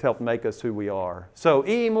that have helped make us who we are. So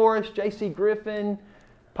E.E. Morris, J.C. Griffin,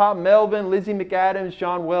 Pop Melvin, Lizzie McAdams,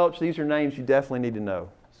 John Welch, these are names you definitely need to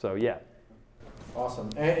know. So yeah.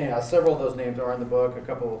 Awesome. And several of those names are in the book. A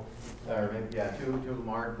couple, or maybe, two of them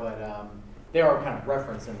aren't, but they are kind of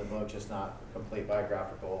referenced in the book, just not complete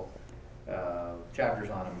biographical chapters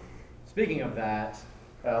on them. Speaking of that,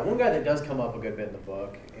 one guy that does come up a good bit in the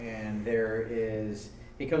book, and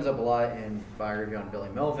he comes up a lot in biography on Billy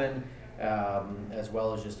Melvin, as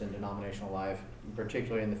well as just in denominational life,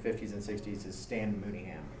 particularly in the 50s and 60s, is Stan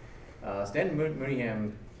Mooneyham. Stan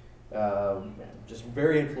Mooneyham, just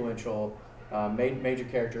very influential, major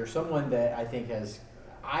character, someone that I think has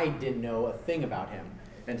I didn't know a thing about him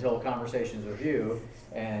until conversations with you,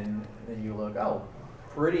 and then you look, oh,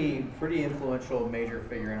 pretty influential, major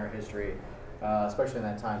figure in our history, especially in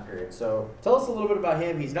that time period. So tell us a little bit about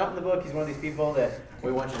him. He's not in the book. He's one of these people that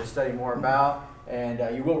we want you to study more about,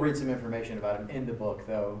 and you will read some information about him in the book,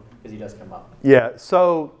 though, because he does come up. Yeah,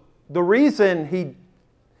 so the reason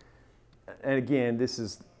and again, this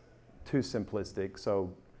is too simplistic,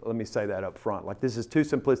 so let me say that up front. Like, this is too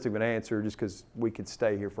simplistic of an answer just because we could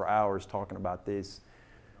stay here for hours talking about this.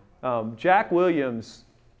 Jack Williams,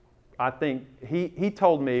 I think, he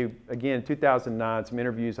told me, again, 2009, some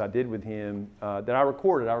interviews I did with him that I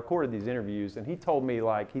recorded. I recorded these interviews, and he told me,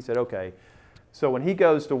 like, he said, okay, so when he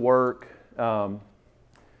goes to work,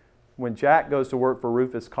 when Jack goes to work for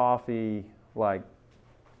Rufus Coffey, like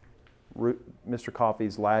Mr.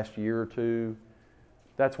 Coffey's last year or two,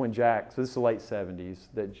 that's when Jack, so this is the late 70s,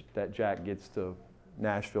 that Jack gets to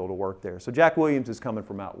Nashville to work there. So Jack Williams is coming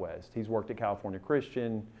from out west. He's worked at California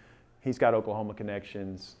Christian. He's got Oklahoma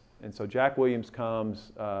connections. And so Jack Williams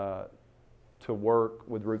comes to work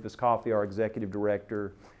with Rufus Coffey, our executive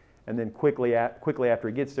director. And then quickly after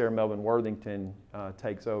he gets there, Melvin Worthington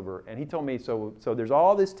takes over. And he told me, so there's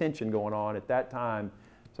all this tension going on at that time.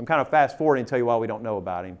 So I'm kind of fast forwarding and tell you why we don't know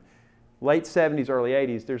about him. Late 70s, early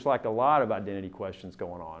 80s, there's like a lot of identity questions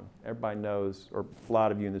going on. Everybody knows, or a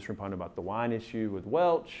lot of you in this room probably know about the wine issue with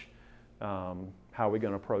Welch, how are we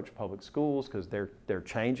going to approach public schools, because they're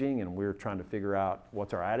changing and we're trying to figure out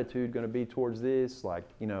what's our attitude going to be towards this. Like,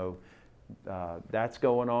 that's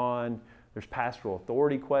going on. There's pastoral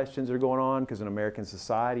authority questions that are going on, because in American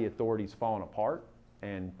society, authority's falling apart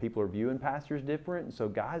and people are viewing pastors different. And so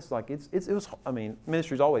guys, like,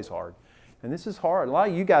 ministry's always hard. And this is hard. A lot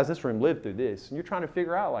of you guys in this room lived through this, and you're trying to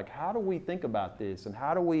figure out, like, how do we think about this, and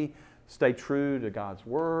how do we stay true to God's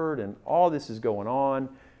Word, and all this is going on.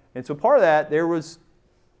 And so part of that, there was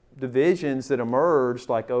divisions that emerged,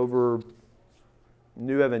 like over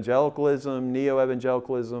new evangelicalism,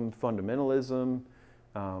 neo-evangelicalism, fundamentalism.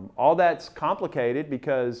 All that's complicated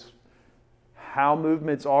because how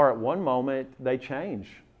movements are at one moment, they change.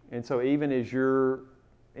 And so even as you're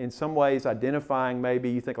in some ways identifying, maybe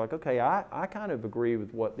you think like, okay, I kind of agree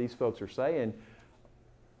with what these folks are saying.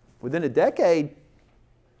 Within a decade,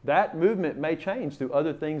 that movement may change through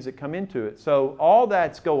other things that come into it. So all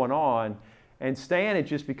that's going on, and Stan had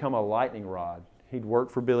just become a lightning rod. He'd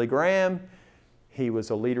worked for Billy Graham. He was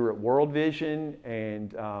a leader at World Vision,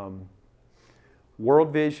 and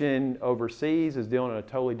World Vision overseas is dealing in a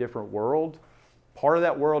totally different world. Part of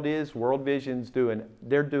that world is World Vision's doing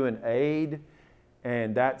aid.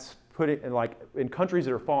 And that's put it in, like, in countries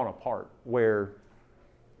that are falling apart, where,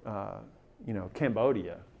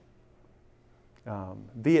 Cambodia,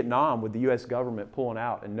 Vietnam, with the U.S. government pulling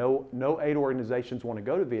out, and no aid organizations want to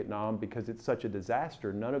go to Vietnam because it's such a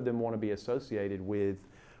disaster. None of them want to be associated with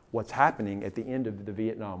what's happening at the end of the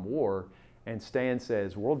Vietnam War. And Stan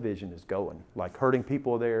says, World Vision is going, like, hurting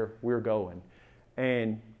people there, we're going.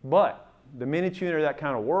 But the minute you enter that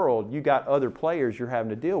kind of world, you got other players you're having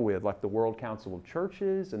to deal with, like the World Council of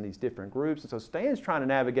Churches and these different groups. And so Stan's trying to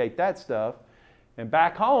navigate that stuff. And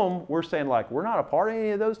back home, we're saying, like, we're not a part of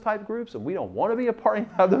any of those type groups, and we don't want to be a part of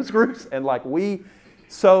any of those groups. And like and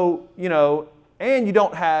you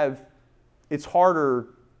don't have, it's harder,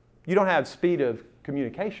 you don't have speed of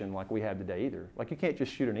communication like we have today either. Like, you can't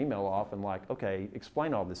just shoot an email off and like, okay,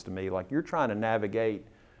 explain all this to me. Like, you're trying to navigate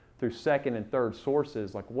through second and third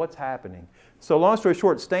sources, like, what's happening. So long story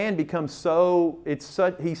short, Stan becomes it's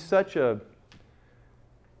such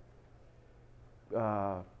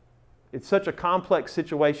a complex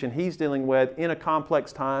situation he's dealing with in a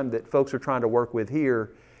complex time that folks are trying to work with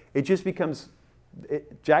here. It just becomes,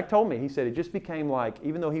 Jack told me, he said it just became like,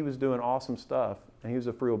 even though he was doing awesome stuff and he was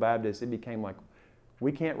a Free Will Baptist, it became like,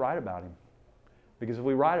 we can't write about him. Because if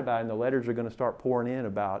we write about him, the letters are going to start pouring in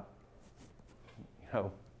about,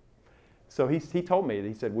 So he told me,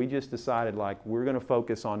 he said, we just decided, like, we're going to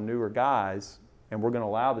focus on newer guys, and we're going to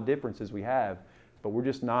allow the differences we have, but we're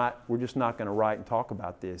just not going to write and talk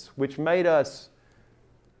about this, which made us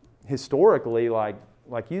historically, like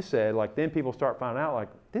you said, like, then people start finding out, like,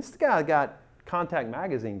 this guy got Contact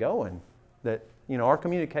Magazine going, that, our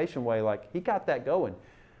communication way, like, he got that going.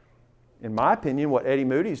 In my opinion, what Eddie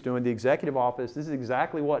Moody's doing, the executive office, this is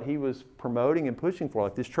exactly what he was promoting and pushing for.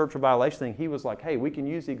 Like this church revitalization thing, he was like, hey, we can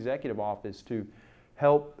use the executive office to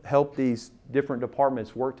help these different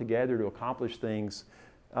departments work together to accomplish things.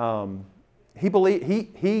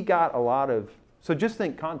 He got a lot of, so just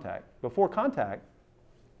think Contact. Before Contact,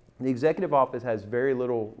 the executive office has very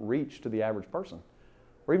little reach to the average person,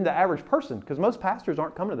 or even the average person, because most pastors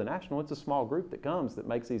aren't coming to the national. It's a small group that comes that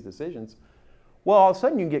makes these decisions. Well, all of a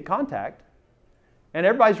sudden you can get contact, and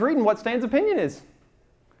everybody's reading what Stan's opinion is.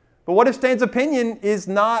 But what if Stan's opinion is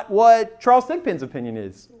not what Charles Thigpen's opinion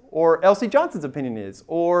is, or L.C. Johnson's opinion is,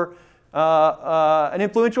 or an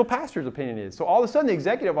influential pastor's opinion is? So all of a sudden the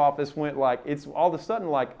executive office went like, it's all of a sudden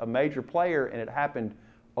like a major player, and it happened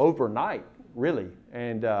overnight, really.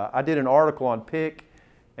 And I did an article on Pick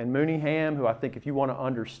and Mooneyham, who I think if you want to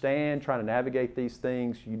understand, trying to navigate these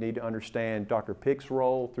things, you need to understand Dr. Pick's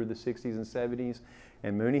role through the 60s and 70s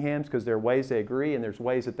and Mooneyham's, because there are ways they agree and there's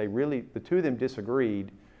ways that the two of them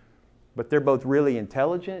disagreed, but they're both really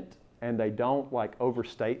intelligent and they don't like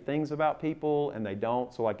overstate things about people, and they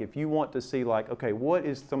don't. So like if you want to see like, okay, what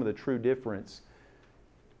is some of the true difference,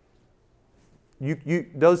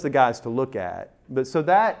 those are the guys to look at. But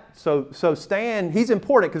so Stan, he's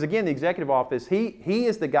important because again, the executive office, he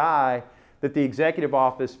is the guy that the executive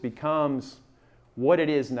office becomes what it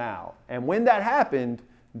is now. And when that happened,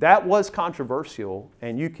 that was controversial.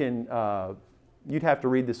 And you can you'd have to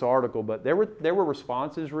read this article, but there were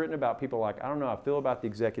responses written about people like, I don't know how I feel about the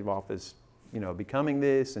executive office, becoming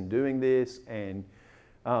this and doing this, and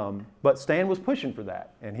but Stan was pushing for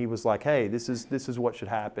that, and he was like, hey, this is what should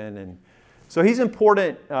happen. And so he's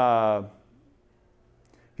important.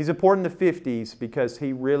 He's important in the 50s because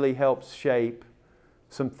he really helps shape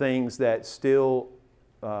some things that still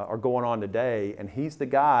are going on today, and he's the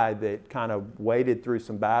guy that kind of waded through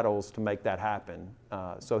some battles to make that happen.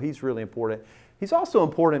 So he's really important. He's also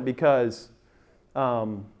important because,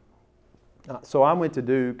 so I went to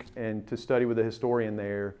Duke and to study with a historian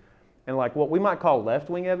there, and like what we might call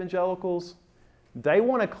left-wing evangelicals, they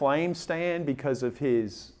want to claim Stan because of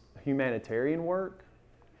his humanitarian work,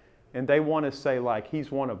 and they want to say like he's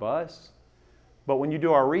one of us. But when you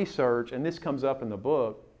do our research, and this comes up in the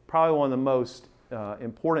book, probably one of the most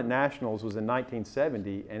important nationals was in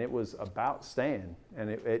 1970, and it was about Stan,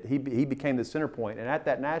 and he became the center point. And at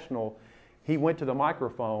that national, he went to the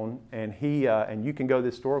microphone, and and you can go to the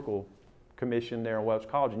historical commission there in Welch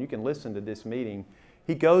College, and you can listen to this meeting.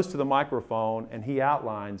 He goes to the microphone and he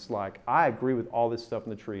outlines like, I agree with all this stuff in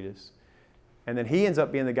the treatise. And then he ends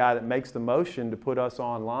up being the guy that makes the motion to put us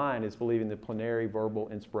online as believing the plenary verbal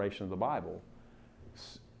inspiration of the Bible.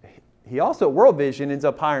 He also, at World Vision, ends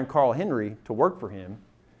up hiring Carl Henry to work for him.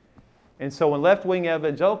 And so when left-wing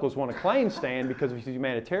evangelicals want to claim Stan because of his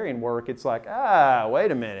humanitarian work, it's like,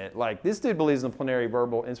 wait a minute. Like, this dude believes in the plenary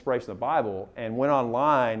verbal inspiration of the Bible, and went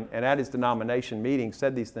online and at his denomination meeting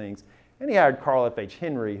said these things. And he hired Carl F.H.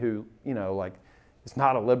 Henry, who, is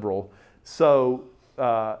not a liberal. So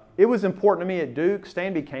it was important to me at Duke.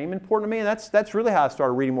 Stan became important to me, and that's really how I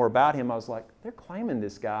started reading more about him. I was like, they're claiming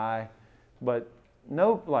this guy, but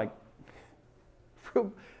no, like,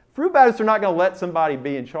 Fruit Baptists are not going to let somebody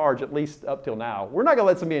be in charge, at least up till now. We're not going to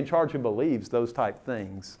let somebody in charge who believes those type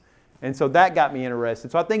things. And so that got me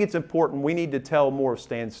interested. So I think it's important. We need to tell more of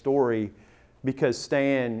Stan's story, because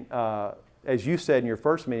Stan, as you said in your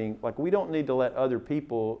first meeting, like, we don't need to let other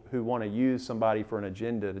people who want to use somebody for an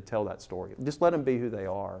agenda to tell that story. Just let them be who they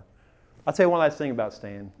are. I'll tell you one last thing about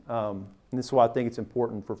Stan. And this is why I think it's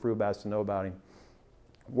important for Fruit Baptists to know about him.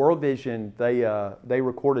 World Vision, they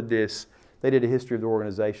recorded this. They did a history of the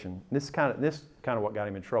organization. This is kind of what got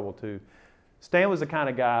him in trouble too. Stan was the kind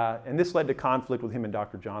of guy, and this led to conflict with him and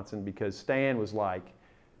Dr. Johnson, because Stan's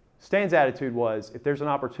attitude was, if there's an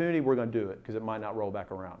opportunity, we're going to do it because it might not roll back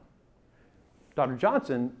around. Dr.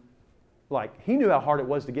 Johnson, he knew how hard it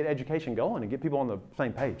was to get education going and get people on the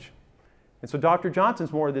same page. And so Dr.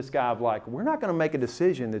 Johnson's more of this guy of we're not going to make a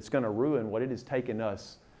decision that's going to ruin what it has taken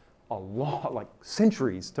us a lot,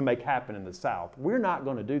 centuries to make happen in the South. We're not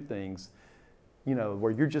going to do things where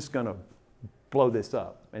you're just going to blow this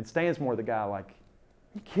up. And Stan's more the guy are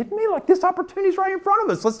you kidding me? This opportunity's right in front of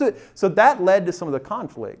us. Let's do it. So that led to some of the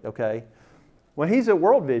conflict, okay? When he's at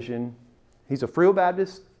World Vision, he's a Free Will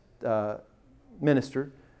Baptist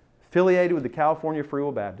minister, affiliated with the California Free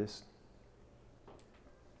Will Baptists.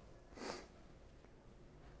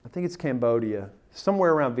 I think it's Cambodia,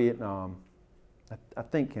 somewhere around Vietnam. I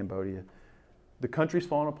think Cambodia. The country's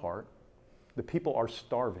falling apart. The people are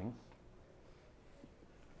starving.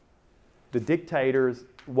 The dictators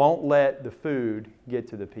won't let the food get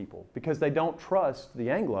to the people because they don't trust the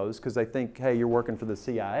Anglos, because they think, hey, you're working for the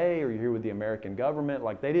CIA or you're here with the American government.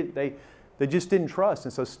 They just didn't trust.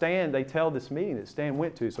 And so they tell this meeting that Stan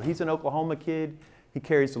went to. So he's an Oklahoma kid. He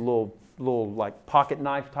carries a little pocket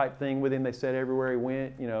knife type thing with him, they said, everywhere he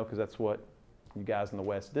went, because that's what you guys in the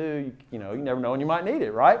West do. You never know when you might need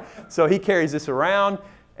it, right? So he carries this around,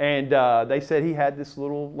 and they said he had this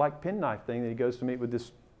little penknife thing that he goes to meet with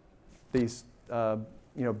these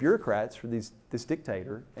bureaucrats for this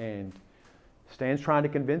dictator. And Stan's trying to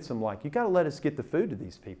convince them, like, you got to let us get the food to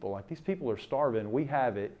these people. Like, these people are starving. We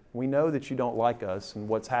have it. We know that you don't like us and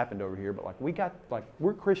what's happened over here, but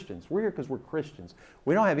we're Christians. We're here because we're Christians.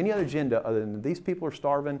 We don't have any other agenda other than these people are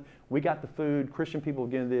starving. We got the food. Christian people are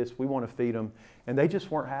getting this. We want to feed them. And they just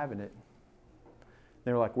weren't having it.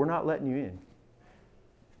 They were like, we're not letting you in.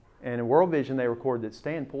 And in World Vision, they record that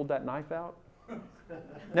Stan pulled that knife out.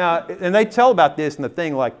 Now, and they tell about this in the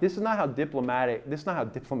thing, like, this is not how diplomatic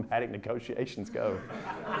negotiations go.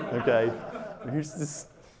 Okay? Here's this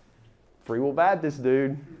Free Will Baptist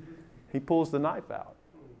dude. He pulls the knife out.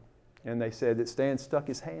 And they said that Stan stuck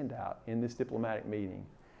his hand out in this diplomatic meeting,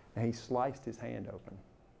 and he sliced his hand open.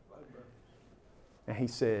 And he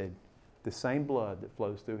said, the same blood that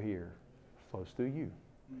flows through here flows through you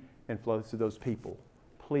and flows through those people.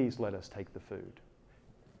 Please let us take the food.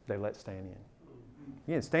 They let Stan in.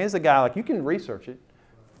 Again, Stan's the guy, like, you can research it.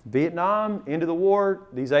 Vietnam, end of the war,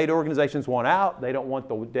 these 8 organizations want out. They don't want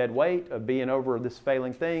the dead weight of being over this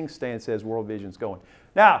failing thing. Stan says World Vision's going.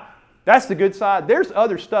 Now, that's the good side. There's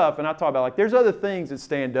other stuff, and I talk about, like, there's other things that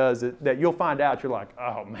Stan does that you'll find out. You're like,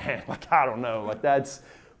 oh, man, like, I don't know. Like, that's,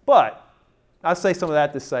 but I say some of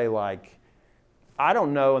that to say, like, I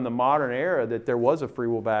don't know in the modern era that there was a Free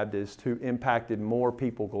Will Baptist who impacted more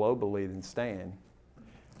people globally than Stan.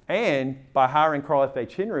 And by hiring Carl F.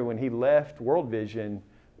 H. Henry when he left World Vision,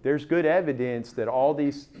 there's good evidence that all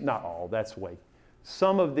these, not all, that's way,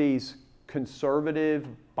 some of these conservative,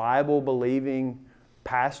 Bible-believing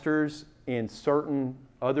pastors in certain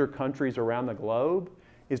other countries around the globe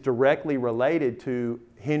is directly related to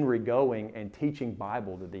Henry going and teaching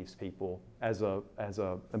Bible to these people as a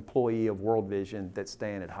employee of World Vision that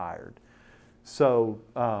Stan had hired. So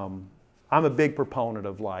I'm a big proponent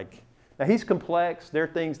of, like, now he's complex. There are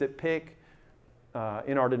things that Pick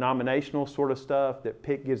in our denominational sort of stuff that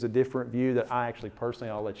Pick gives a different view that I actually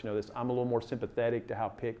personally, I'll let you know this, I'm a little more sympathetic to how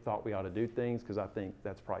Pick thought we ought to do things because I think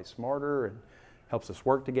that's probably smarter and helps us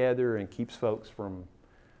work together and keeps folks from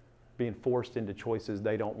being forced into choices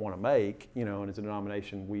they don't want to make. You know, and as a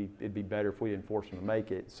denomination, it'd be better if we didn't force them to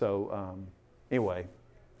make it. So anyway,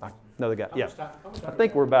 another guy. Yeah, I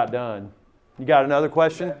think we're about done. You got another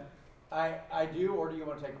question? I do, or do you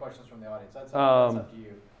want to take questions from the audience? That's up to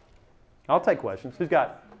you. I'll take questions. Who's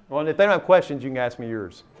got? Well, if they don't have questions, you can ask me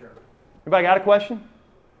yours. Sure. Anybody got a question?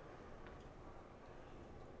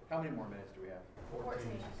 How many more minutes do we have?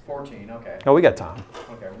 14. Okay. Oh, we got time.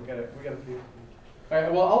 Okay, we got a few. All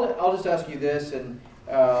right. Well, I'll just ask you this, and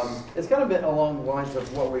it's kind of been along the lines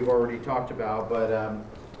of what we've already talked about, but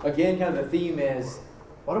again, kind of the theme is,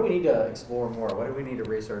 what do we need to explore more? What do we need to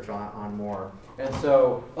research on more? And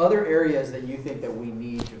so, other areas that you think that we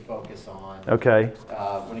need to focus on. Okay.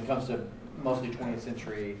 When it comes to mostly 20th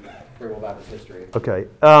century Free Will Baptist history. Okay.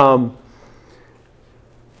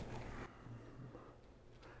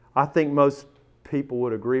 I think most people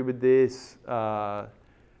would agree with this.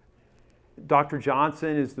 Dr.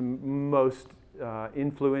 Johnson is the most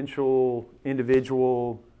influential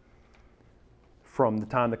individual from the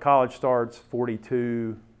time the college starts,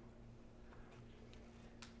 42,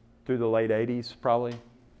 through the late 80s, probably.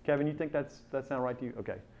 Kevin, you think that sound right to you?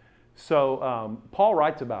 Okay. So Paul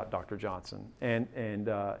writes about Dr. Johnson, and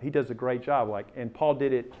he does a great job. Like, and Paul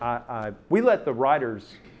did it. We let the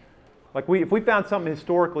writers, like, if we found something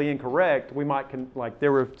historically incorrect, we might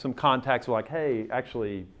there were some contacts like, hey,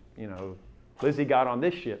 actually, you know, Lizzie got on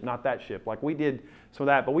this ship, not that ship. Like, we did some of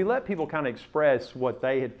that, but we let people kind of express what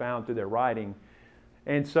they had found through their writing.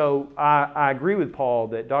 And so I agree with Paul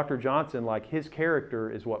that Dr. Johnson, like, his character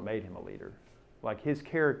is what made him a leader. Like, his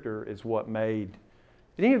character is what made.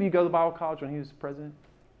 Did any of you go to Bible college when he was president?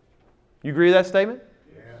 You agree with that statement?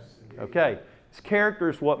 Yes. Indeed. Okay. His character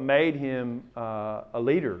is what made him a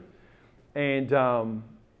leader. And I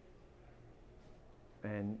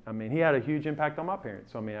mean, he had a huge impact on my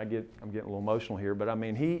parents. So, I mean, I'm getting a little emotional here, but I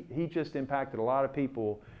mean, he just impacted a lot of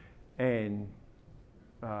people, and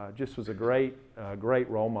just was a great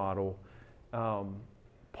role model.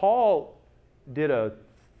 Paul did a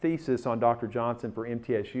thesis on Dr. Johnson for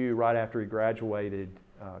MTSU right after he graduated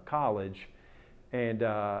college, and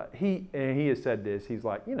he has said this. He's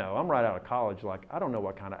like, you know, I'm right out of college. Like, I don't know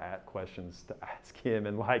what kind of questions to ask him,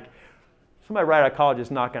 and like, somebody right out of college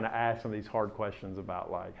is not going to ask some of these hard questions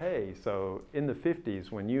about, like, hey, so in the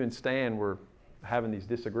 50s when you and Stan were having these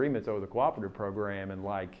disagreements over the cooperative program, and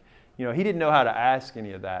like, you know, he didn't know how to ask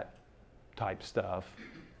any of that type stuff,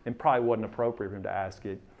 and probably wasn't appropriate for him to ask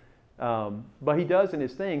it. But he does in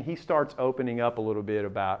his thing, he starts opening up a little bit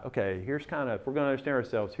about, okay, here's kind of, if we're going to understand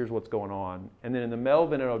ourselves, here's what's going on. And then in the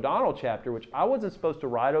Melvin and O'Donnell chapter, which I wasn't supposed to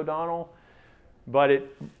write O'Donnell, But it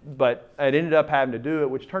ended up having to do it,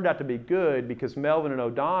 which turned out to be good because Melvin and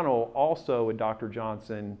O'Donnell also, with Dr.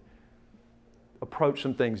 Johnson, approached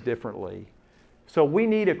some things differently. So we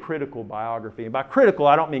need a critical biography. And by critical,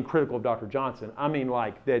 I don't mean critical of Dr. Johnson. I mean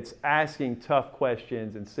like that's asking tough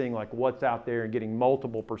questions and seeing like what's out there and getting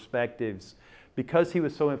multiple perspectives. Because he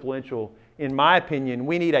was so influential, in my opinion,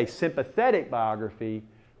 we need a sympathetic biography,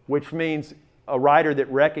 which means a writer that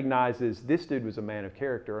recognizes this dude was a man of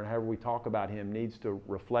character, and however we talk about him needs to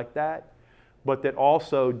reflect that, but that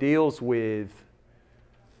also deals with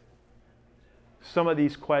some of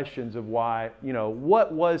these questions of why,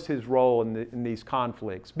 what was his role in these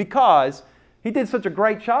conflicts? Because he did such a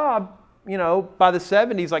great job, by the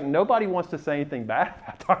 70s, like nobody wants to say anything bad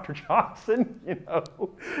about Dr. Johnson,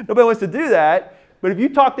 Nobody wants to do that. But if you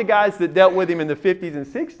talk to guys that dealt with him in the 50s and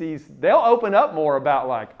 60s, they'll open up more about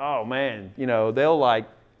like, oh man, they'll like,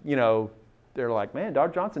 they're like, man,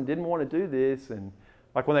 Dr. Johnson didn't want to do this. And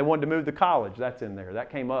like when they wanted to move to college, that's in there,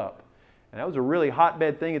 that came up. And that was a really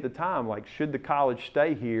hotbed thing at the time, like should the college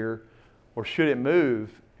stay here or should it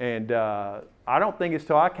move? And I don't think it's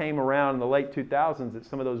till I came around in the late 2000s that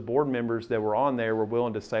some of those board members that were on there were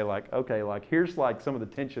willing to say like, okay, like here's like some of the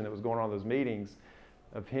tension that was going on in those meetings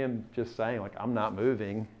of him just saying like, I'm not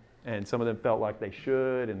moving. And some of them felt like they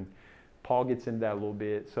should. And Paul gets into that a little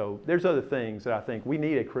bit. So there's other things that I think we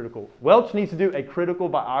need Welch needs to do a critical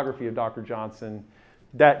biography of Dr. Johnson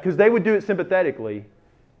because they would do it sympathetically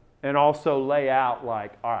and also lay out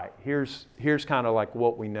like, all right, here's kind of like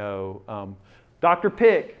what we know. Dr.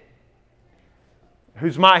 Pick,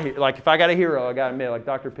 who's my hero, like if I got a hero, I got to admit, like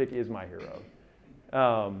Dr. Pick is my hero.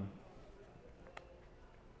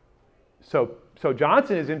 So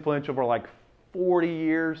Johnson is influential for like 40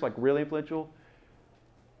 years, like really influential.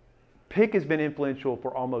 Pick has been influential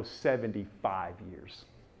for almost 75 years.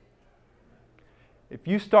 If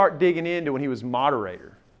you start digging into when he was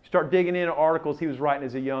moderator, start digging into articles he was writing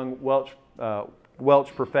as a young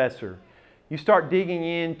Welch professor, you start digging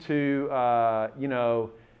into,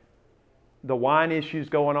 the wine issues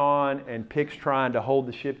going on and Pick's trying to hold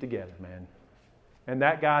the ship together, man. And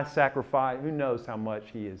that guy sacrificed, who knows how much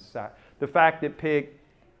he is. The fact that Pick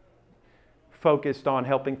focused on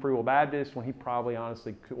helping Free Will Baptist when he probably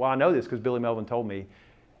honestly could, well, I know this because Billy Melvin told me,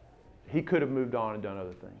 he could have moved on and done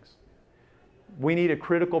other things. We need a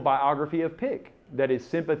critical biography of Pick that is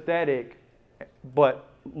sympathetic but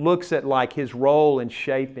looks at like his role in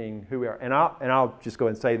shaping who we are. And I'll just go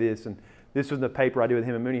ahead and say this, and this was in the paper I did with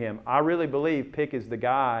him and Mooneyham. I really believe Pick is the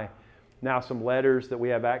guy, now some letters that we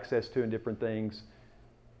have access to and different things.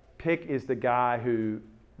 Pick is the guy who,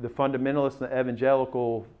 the fundamentalist and the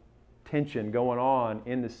evangelical tension going on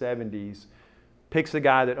in the 70s, Pick's the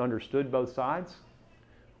guy that understood both sides,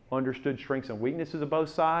 understood strengths and weaknesses of both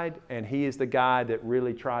sides, and he is the guy that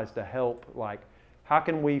really tries to help, like, how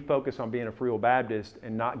can we focus on being a Free Will Baptist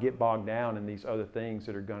and not get bogged down in these other things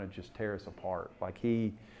that are going to just tear us apart? Like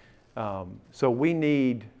so we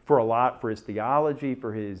need for his theology,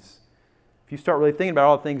 if you start really thinking about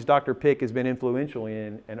all the things Dr. Pick has been influential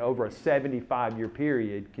in, and over a 75-year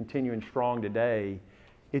period, continuing strong today,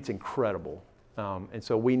 it's incredible. And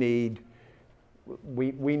so we need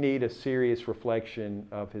a serious reflection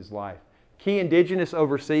of his life. Key indigenous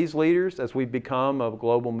overseas leaders, as we've become a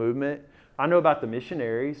global movement. I know about the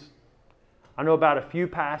missionaries. I know about a few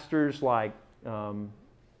pastors like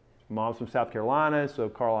mom's from South Carolina, so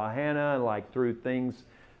Carlisle Hannah, and like through things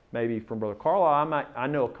maybe from Brother Carlisle, I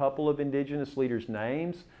know a couple of indigenous leaders'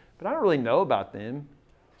 names, but I don't really know about them.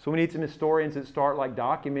 So we need some historians that start like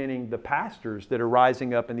documenting the pastors that are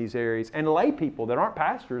rising up in these areas, and lay people that aren't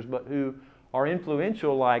pastors but who are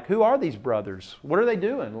influential, like who are these brothers? What are they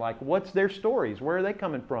doing? Like what's their stories? Where are they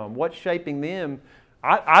coming from? What's shaping them?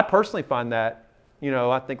 I personally find that,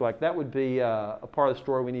 I think like that would be a part of the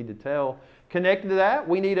story we need to tell. Connected to that,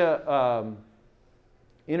 we need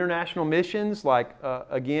international missions, like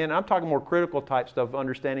again, I'm talking more critical type stuff,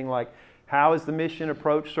 understanding like how is the mission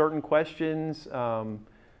approach certain questions.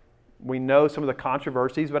 We know some of the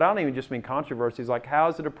controversies, but I don't even just mean controversies, like how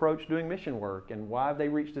is it approach doing mission work, and why have they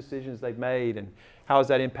reached decisions they've made, and how is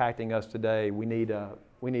that impacting us today? We need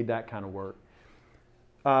that kind of work.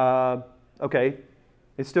 Okay,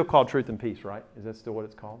 it's still called Truth and Peace, right? Is that still what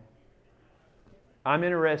it's called? I'm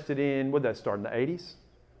interested in, what did that start, in the 80s?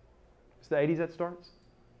 It's the 80s that starts?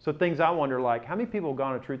 So things I wonder, like how many people have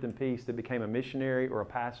gone to Truth and Peace that became a missionary or a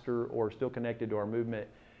pastor or still connected to our movement,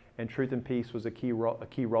 and Truth and Peace was a key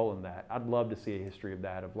role in that? I'd love to see a history of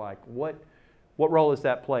that, of like what role has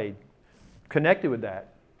that played? Connected with that,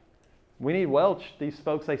 we need Welch, these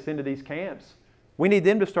folks they send to these camps. We need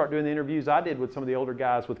them to start doing the interviews I did with some of the older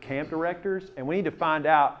guys with camp directors, and we need to find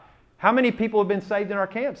out How many people have been saved in our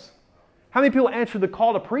camps? How many people answered the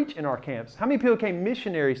call to preach in our camps? How many people became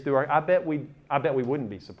missionaries through our? I bet we wouldn't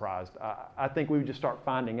be surprised. I think we would just start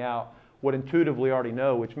finding out what intuitively already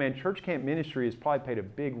know, which, man, church camp ministry has probably played a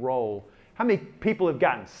big role. How many people have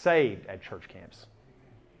gotten saved at church camps?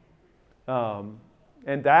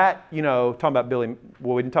 And that, you know, talking about Billy,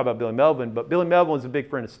 well, we didn't talk about Billy Melvin, but Billy Melvin was a big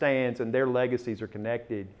friend of Stan's, and their legacies are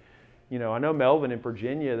connected. You know, I know Melvin in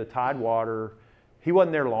Virginia, the Tidewater, he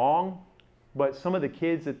wasn't there long, but some of the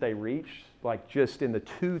kids that they reached, like just in the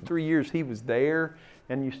 2-3 years he was there,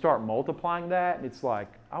 and you start multiplying that, and it's like,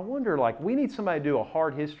 I wonder, like, we need somebody to do a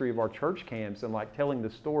hard history of our church camps and like telling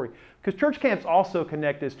the story. Because church camps also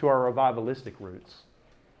connect us to our revivalistic roots.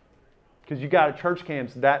 Because you got at church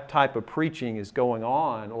camps, that type of preaching is going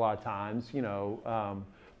on a lot of times, you know,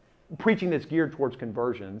 preaching that's geared towards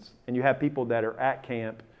conversions. And you have people that are at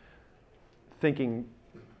camp thinking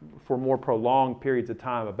for more prolonged periods of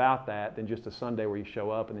time about that than just a Sunday where you show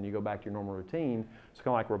up and then you go back to your normal routine. It's kind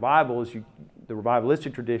of like revivals. The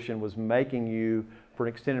revivalistic tradition was making you, for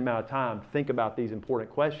an extended amount of time, think about these important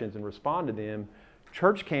questions and respond to them.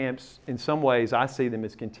 Church camps, in some ways, I see them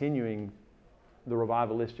as continuing the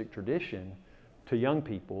revivalistic tradition to young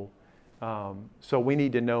people. So we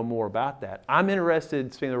need to know more about that. I'm interested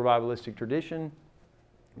in seeing the revivalistic tradition.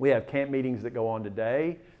 We have camp meetings that go on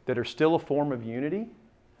today that are still a form of unity.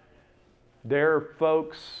 There are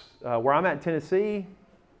folks, where I'm at in Tennessee,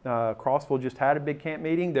 Crossville just had a big camp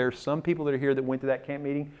meeting. There's some people that are here that went to that camp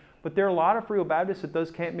meeting, but there are a lot of Free Will Baptists that those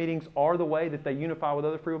camp meetings are the way that they unify with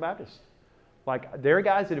other Free Will Baptists. Like, there are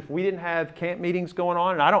guys that if we didn't have camp meetings going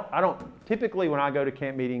on, and I don't typically when I go to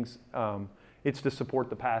camp meetings, it's to support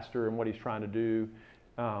the pastor and what he's trying to do.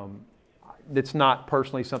 It's not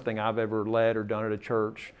personally something I've ever led or done at a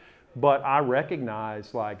church, but I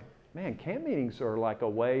recognize, like, man, camp meetings are like a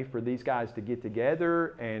way for these guys to get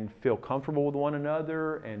together and feel comfortable with one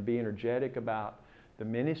another and be energetic about the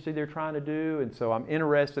ministry they're trying to do. And so I'm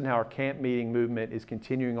interested in how our camp meeting movement is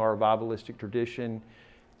continuing our revivalistic tradition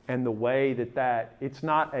and the way that it's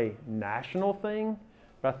not a national thing,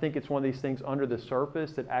 but I think it's one of these things under the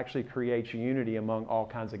surface that actually creates unity among all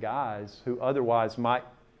kinds of guys who otherwise might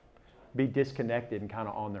be disconnected and kind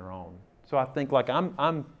of on their own. So I think, like,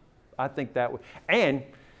 I think that would, and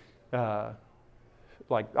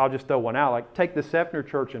like, I'll just throw one out. Like, take the Seffner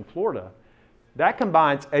Church in Florida. That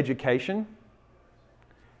combines education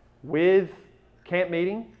with camp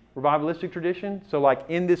meeting, revivalistic tradition. So, like,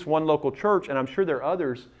 in this one local church, and I'm sure there are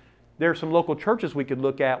others, there are some local churches we could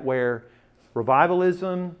look at where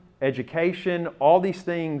revivalism, education, all these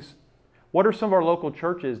things. What are some of our local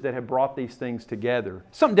churches that have brought these things together?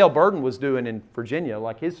 Something Dale Burden was doing in Virginia,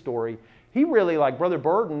 like his story. He really, like Brother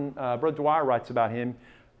Burden, Brother Dwyer writes about him.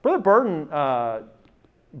 Brother Burden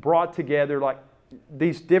brought together, like,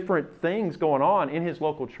 these different things going on in his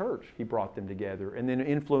local church. He brought them together and then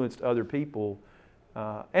influenced other people.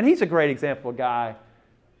 And he's a great example of a guy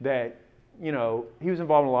that, you know, he was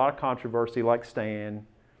involved in a lot of controversy like Stan.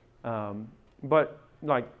 But,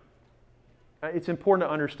 like, it's important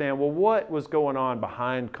to understand, well, what was going on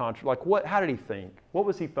behind controversy? Like, how did he think? What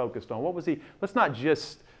was he focused on? Let's not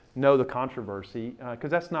just know the controversy,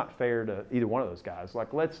 because that's not fair to either one of those guys.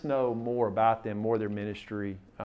 Like, let's know more about them, more of their ministry.